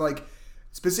 So, like,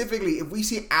 specifically, if we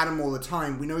see Adam all the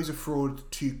time, we know he's a fraud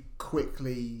too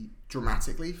quickly,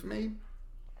 dramatically for me.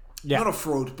 Yeah. Not a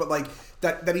fraud, but like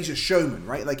that he's a showman,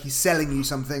 right? Like he's selling you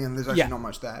something and there's actually not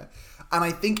much there. And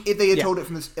I think if they had told it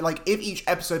from this, like if each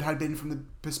episode had been from the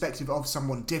perspective of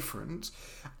someone different,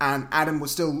 and Adam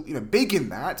was still, big in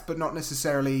that, but not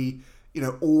necessarily,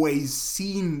 always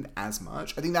seen as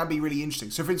much, I think that'd be really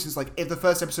interesting. So for instance, like if the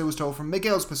first episode was told from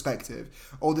Miguel's perspective,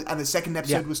 and the second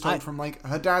episode was told from like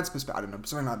her dad's perspective, I don't know,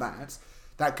 something like that.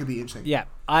 That could be interesting. Yeah,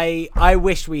 I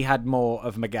wish we had more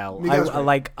of Miguel.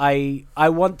 I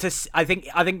want to. I think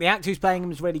the actor who's playing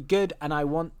him is really good, and I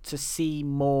want to see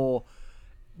more.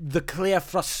 The clear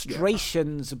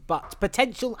frustrations, but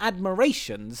potential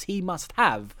admirations he must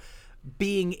have,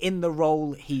 being in the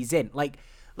role he's in. Like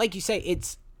you say,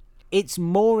 it's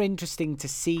more interesting to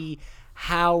see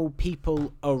how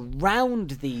people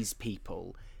around these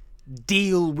people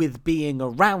deal with being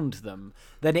around them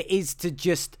than it is to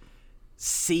just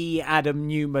see Adam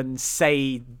Newman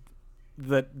say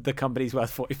that the company's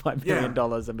worth $45 million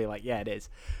and be like, yeah, it is.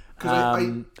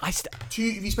 Because if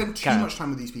you spend too much time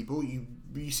with these people, you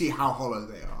see how hollow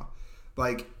they are.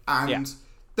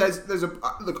 There's a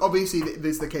look. Obviously,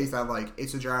 there's the case that like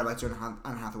it's a Jared Leto and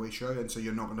Anne Hathaway show, and so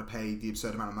you're not going to pay the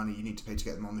absurd amount of money you need to pay to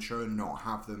get them on the show and not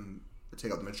have them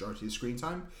take up the majority of screen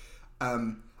time.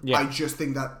 I just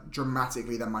think that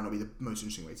dramatically that might not be the most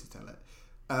interesting way to tell it.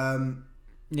 I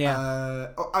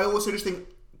also just think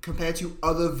compared to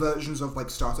other versions of like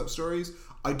startup stories,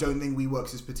 I don't think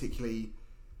WeWorks is particularly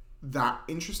that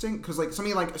interesting because like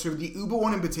something like so the Uber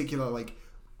one in particular, like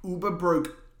Uber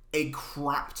broke a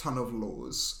crap ton of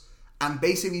laws and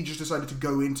basically just decided to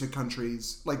go into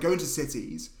countries, like go into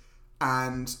cities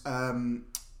and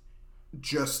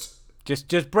just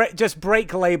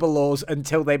break labor laws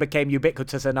until they became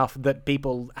ubiquitous enough that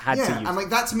people had to use them. And like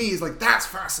that to me is like that's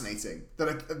fascinating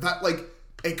that like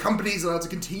a company is allowed to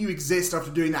continue to exist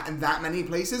after doing that in that many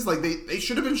places. Like they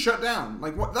should have been shut down.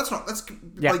 Like what?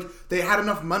 Like they had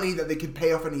enough money that they could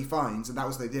pay off any fines, and that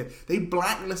was what they did. They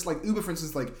blacklist like Uber, for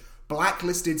instance, like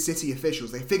blacklisted city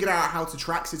officials. They figured out how to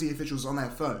track city officials on their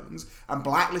phones and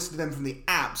blacklisted them from the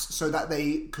apps so that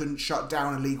they couldn't shut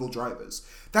down illegal drivers.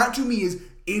 That to me is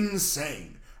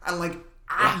insane and like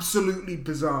absolutely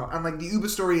bizarre. And like the Uber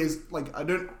story is like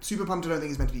Super Pumped I don't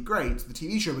think is meant to be great, the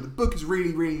TV show, but the book is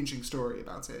really, really interesting story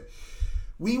about it.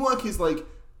 WeWork is like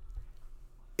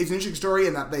it's an interesting story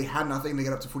in that they had nothing, they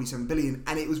got up to 47 billion,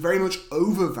 and it was very much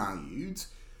overvalued.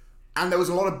 And there was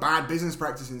a lot of bad business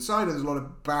practice inside, and there's a lot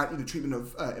of bad treatment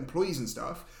of employees and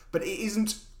stuff. But it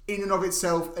isn't in and of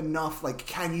itself enough. Like,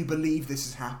 can you believe this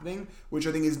is happening? Which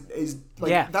I think is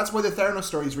like that's why the Theranos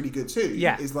story is really good too.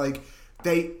 Yeah, is like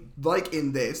they like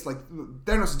in this like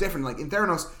Theranos is different. Like in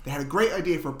Theranos, they had a great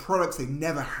idea for products they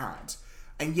never had,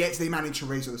 and yet they managed to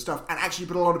raise all the stuff and actually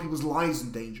put a lot of people's lives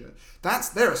in danger.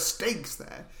 There are stakes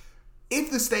there.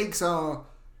 If the stakes are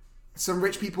some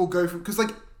rich people go from because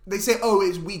like. They say,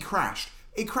 we crashed.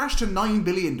 It crashed to $9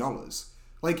 billion.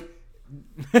 Like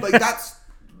that's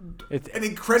an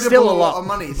incredible lot of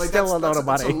money. Like that's a lot of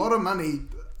money. That's a lot of money.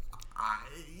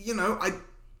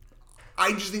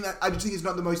 I just think it's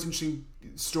not the most interesting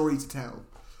story to tell.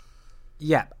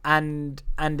 Yeah, and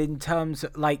in terms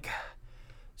of like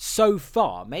so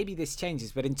far, maybe this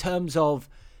changes, but in terms of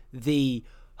the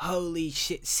holy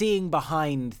shit, seeing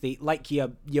behind the like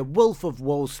your Wolf of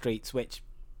Wall Streets, which.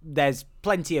 There's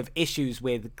plenty of issues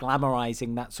with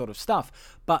glamorizing that sort of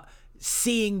stuff, but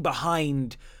seeing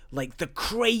behind like the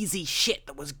crazy shit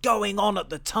that was going on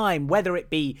at the time, whether it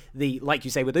be the, like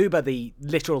you say with Uber, the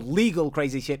literal legal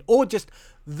crazy shit, or just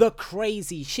the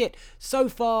crazy shit. So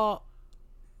far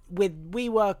with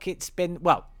WeWork, it's been,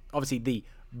 well, obviously the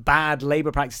bad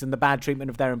labor practice and the bad treatment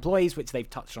of their employees, which they've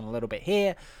touched on a little bit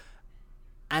here.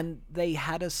 And they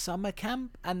had a summer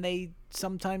camp, and they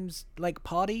sometimes like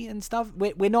party and stuff.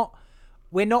 We're not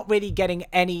really getting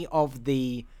any of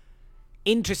the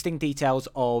interesting details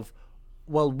of,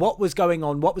 well, what was going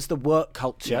on, what was the work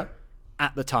culture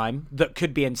at the time that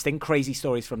could be interesting, crazy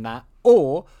stories from that,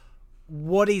 or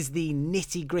what is the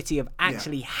nitty gritty of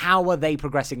actually how are they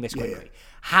progressing this quickly?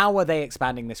 How are they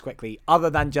expanding this quickly? Other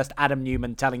than just Adam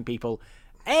Newman telling people,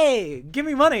 Hey, give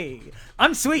me money.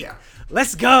 I'm sweet. Yeah.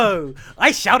 Let's go.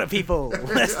 I shout at people.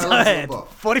 Let's I do love it. Silverbuff.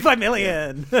 45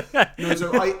 million. No,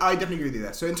 so I definitely agree with you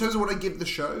there. So in terms of what I give the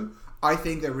show, I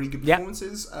think they're really good Yep.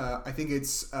 performances. I think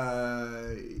it's,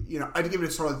 I'd give it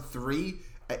a solid 3.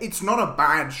 It's not a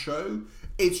bad show.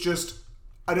 It's just,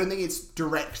 I don't think it's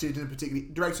directed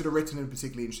or written in a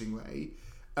particularly interesting way.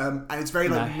 And it's very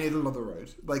middle of the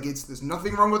road. Like there's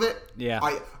nothing wrong with it. Yeah.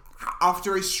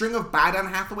 After a string of bad Anne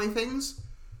Hathaway things,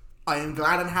 I am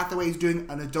glad Anne Hathaway is doing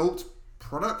an adult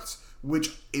product,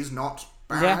 which is not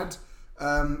bad.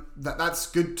 That's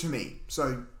good to me.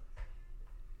 So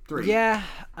 3. Yeah,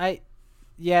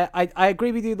 I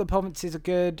agree with you. The performances are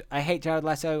good. I hate Jared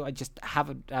Leto. I just have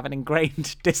an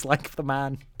ingrained dislike for the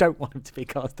man. Don't want him to be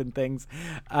cast in things.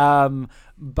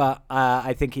 But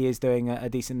I think he is doing a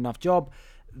decent enough job.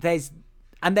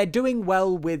 They're doing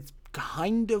well with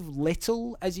kind of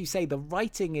little, as you say. The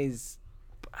writing is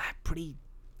pretty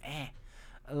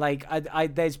like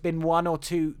there's been one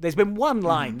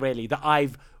line really that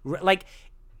I've like.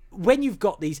 When you've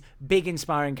got these big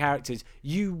inspiring characters,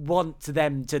 you want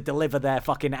them to deliver their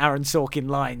fucking Aaron Sorkin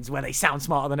lines where they sound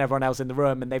smarter than everyone else in the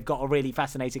room and they've got a really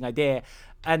fascinating idea.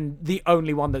 And the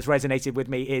only one that's resonated with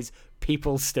me is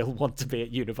people still want to be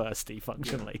at university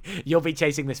functionally. Yeah. You'll be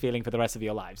chasing this feeling for the rest of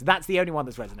your lives. That's the only one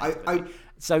that's resonated with me.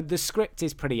 So the script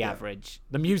is pretty average.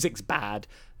 The music's bad.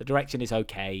 The direction is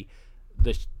okay.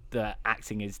 The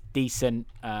acting is decent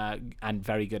and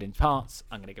very good in parts.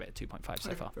 I'm going to give it a 2.5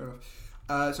 so far. Fair enough.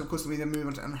 So of course we then move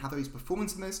on to Anne Hathaway's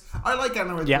performance in this. I like Anne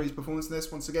Hathaway's performance in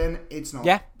this. Once again, it's not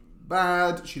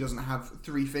bad. She doesn't have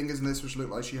 3 fingers in this, which look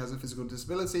like she has a physical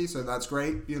disability, so that's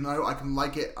great. I can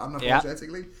like it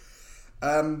unapologetically.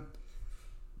 I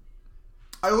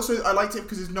liked it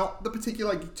because it's not the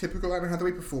particular typical Anne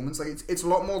Hathaway performance. Like it's a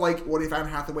lot more like what if Anne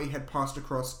Hathaway had passed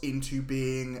across into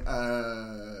being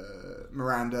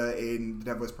Miranda in The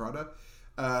Devil Wears Prada.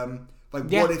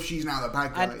 What if she's now the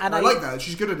bad guy? And I like that.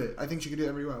 She's good at it. I think she could do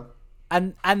it very well.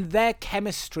 And their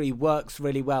chemistry works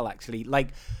really well, actually. Like,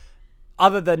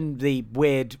 other than the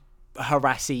weird,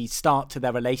 harassy start to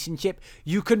their relationship,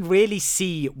 you can really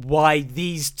see why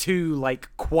these two,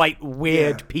 quite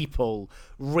weird people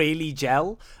really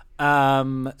gel.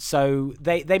 So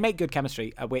they make good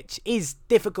chemistry, which is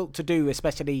difficult to do,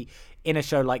 especially in a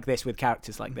show like this with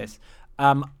characters like this.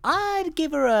 I'd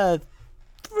give her a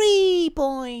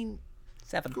 3.7.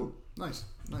 Cool. Nice.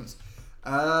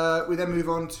 We then move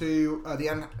on to the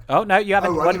Anne... Oh, no, you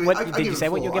haven't. Did you say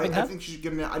what you're giving her? I think she's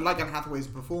giving it... I like Anne Hathaway as a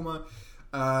performer.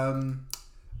 I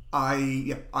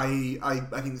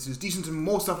think this is decent and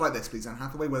more stuff like this, please, Anne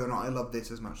Hathaway, whether or not I love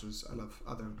this as much as I love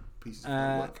other pieces of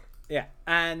her work. Yeah,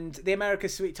 and the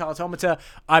America's Sweetheartometer,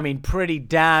 pretty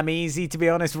damn easy, to be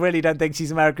honest. Really don't think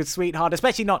she's America's sweetheart,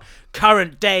 especially not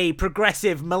current day,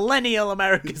 progressive, millennial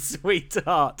America's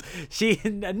sweetheart. She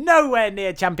nowhere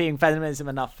near championing feminism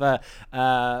enough for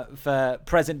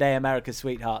present day America's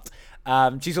sweetheart.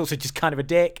 She's also just kind of a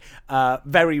dick,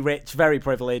 very rich, very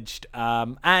privileged,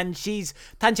 and she's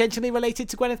tangentially related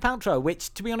to Gwyneth Paltrow,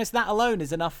 which, to be honest, that alone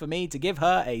is enough for me to give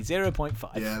her a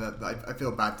 0.5. Yeah, I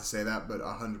feel bad to say that, but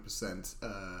 100%.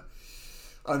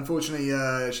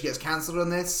 Unfortunately, she gets cancelled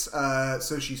on this,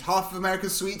 so she's half of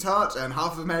America's sweetheart and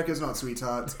half of America's not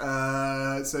sweetheart. So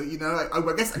I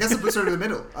guess it puts her in the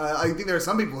middle. I think there are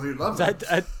some people who love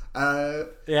that.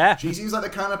 Yeah, she seems like the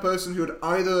kind of person who would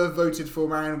either have voted for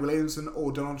Marianne Williamson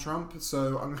or Donald Trump.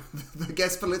 So I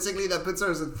guess politically that puts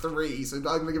her as a 3. So I'm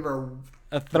going to give her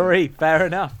a 3. Fair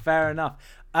enough.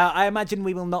 I imagine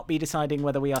we will not be deciding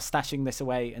whether we are stashing this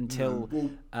away until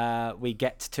we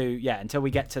get to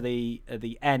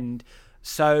the end.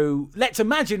 So let's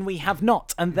imagine we have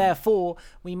not, and therefore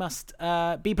we must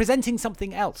be presenting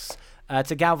something else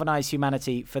to galvanize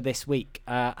humanity for this week.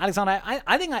 Alexander,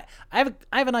 I think I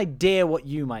have an idea what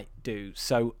you might do.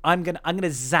 So I'm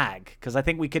gonna zag, because I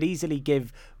think we could easily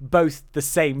give both the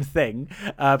same thing,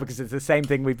 because it's the same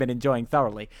thing we've been enjoying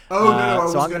thoroughly.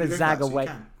 So I'm gonna zag away.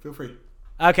 Feel free.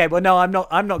 Okay, well, no, I'm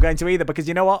not going to either, because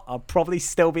you know what? I'll probably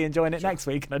still be enjoying it next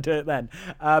week, and I'll do it then,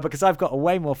 because I've got a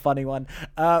way more funny one,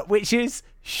 which is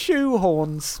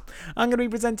shoehorns. I'm going to be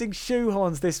presenting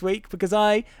shoehorns this week because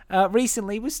I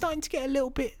recently was starting to get a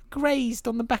little bit grazed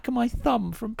on the back of my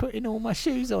thumb from putting all my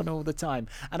shoes on all the time.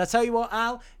 And I tell you what,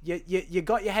 Al, you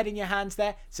got your head in your hands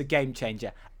there. It's a game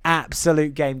changer.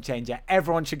 Absolute game changer.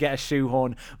 Everyone should get a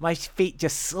shoehorn. My feet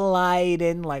just slide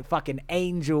in like fucking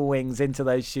angel wings into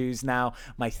those shoes now.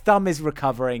 My thumb is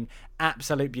recovering.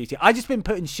 Absolute beauty. I've just been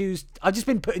putting shoes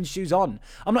on.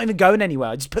 I'm not even going anywhere.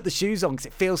 I just put the shoes on because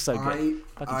it feels so good.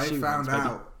 I found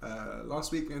out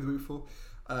last week, maybe the week before,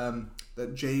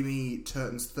 that Jamie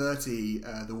turns 30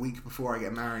 the week before I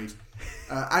get married.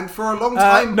 And for a long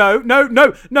time...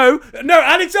 No,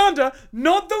 Alexander,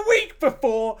 not the week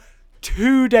before.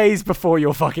 2 days before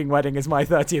your fucking wedding is my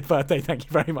 30th birthday. Thank you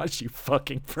very much, you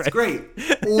fucking prick. It's great.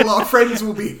 All our friends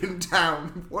will be in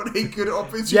town. What a good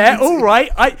opportunity. Yeah, all right.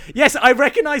 I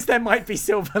recognise there might be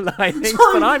silver linings,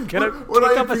 but I'm gonna. What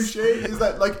I appreciate is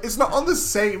that it's not on the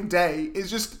same day.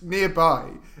 It's just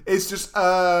nearby. It's just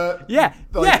yeah.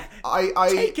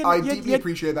 I deeply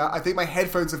appreciate that. I think my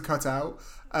headphones have cut out.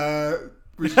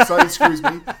 Which slightly screws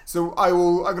me. So I'm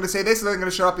going to say this, and then I'm going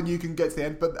to shut up, and you can get to the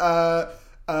end. But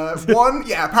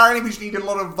apparently we just need a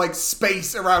lot of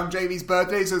space around Jamie's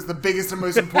birthday, so it's the biggest and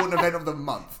most important event of the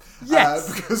month.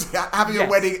 Yes, because having a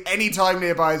wedding anytime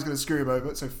nearby is going to screw him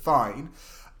over. So fine.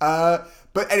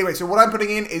 But anyway, so what I'm putting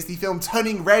in is the film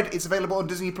Turning Red. It's available on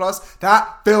Disney+.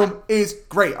 That film is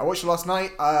great. I watched it last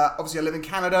night. Obviously, I live in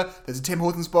Canada. There's a Tim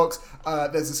Hortons box.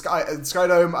 There's a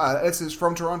Skydome. Edison's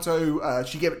from Toronto.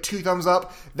 She gave it 2 thumbs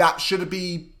up. That should have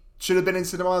been in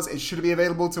cinemas. It should be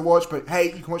available to watch. But hey,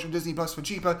 you can watch it on Disney Plus for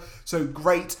cheaper. So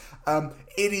great.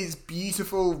 It is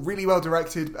beautiful, really well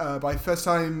directed by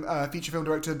first-time feature film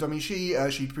director Domi Shi.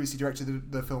 She previously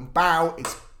directed the film Bao.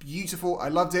 It's beautiful. I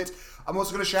loved it. I'm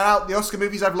also going to shout out the Oscar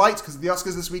movies I've liked, because the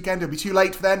Oscars this weekend, it'll be too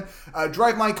late for them.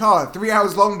 Drive My Car, 3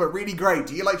 hours long, but really great.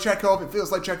 Do you like Chekhov? It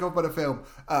feels like Chekhov, but a film.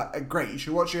 Great, you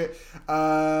should watch it.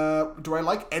 Do I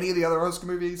like any of the other Oscar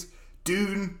movies?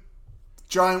 Dune,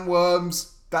 Giant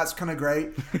Worms, that's kind of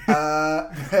great.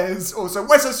 There's also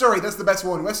West Side Story, that's the best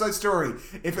one. West Side Story.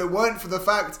 If it weren't for the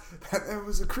fact that there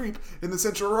was a creep in the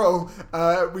central role,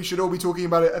 we should all be talking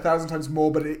about it 1,000 times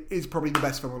more, but it is probably the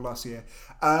best film of last year.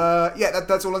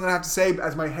 That's all I'm going to have to say,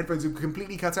 as my headphones have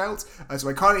completely cut out, so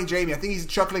I can't hear Jamie. I think he's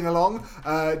chuckling along,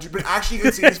 but actually you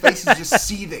can see his face is just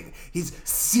seething. He's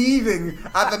seething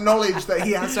at the knowledge that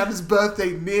he has to have his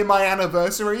birthday near my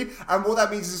anniversary, and what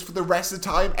that means is for the rest of the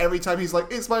time, every time he's like,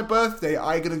 it's my birthday,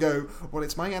 I'm going to go, well,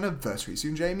 it's my anniversary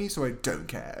soon, Jamie, so I don't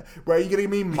care. Where are you getting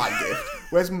me my gift?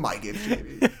 Where's my gift,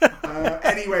 Jamie?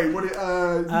 Anyway, you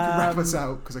can wrap us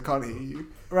out, because I can't hear you.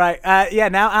 Right,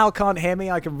 now Al can't hear me.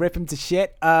 I can rip him to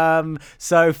shit.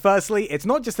 So firstly, it's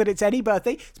not just that it's any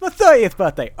birthday, it's my 30th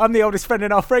birthday. I'm the oldest friend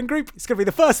in our friend group. It's going to be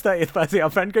the first 30th birthday in our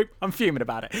friend group. I'm fuming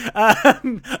about it.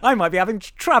 I might be having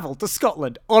to travel to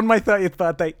Scotland on my 30th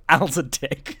birthday. Al's a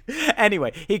dick.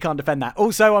 Anyway, he can't defend that.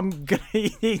 Also,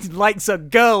 he likes a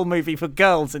girl movie for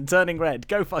girls in Turning Red.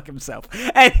 Go fuck himself.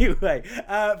 Anyway,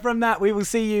 from that, we will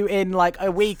see you in a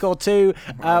week or two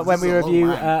when we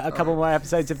review a couple more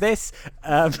episodes of this.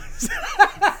 I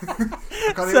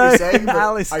can't hear you saying, but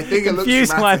Al is I think it looks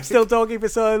confused dramatic. why I'm still talking for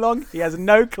so long. He has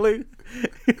no clue.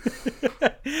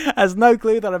 Has no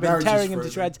clue that I've been tearing him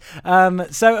to shreds.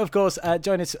 So, of course,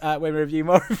 join us when we review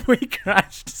more of We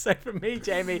Crashed. So, from me,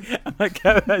 Jamie, and my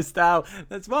co-host Al,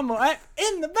 that's one more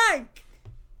in the bank.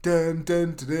 Dun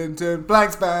dun dun dun dun.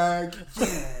 Blank's bag.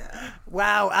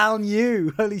 Wow, Al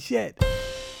knew. Holy shit.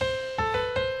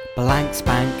 Blank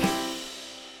Spank.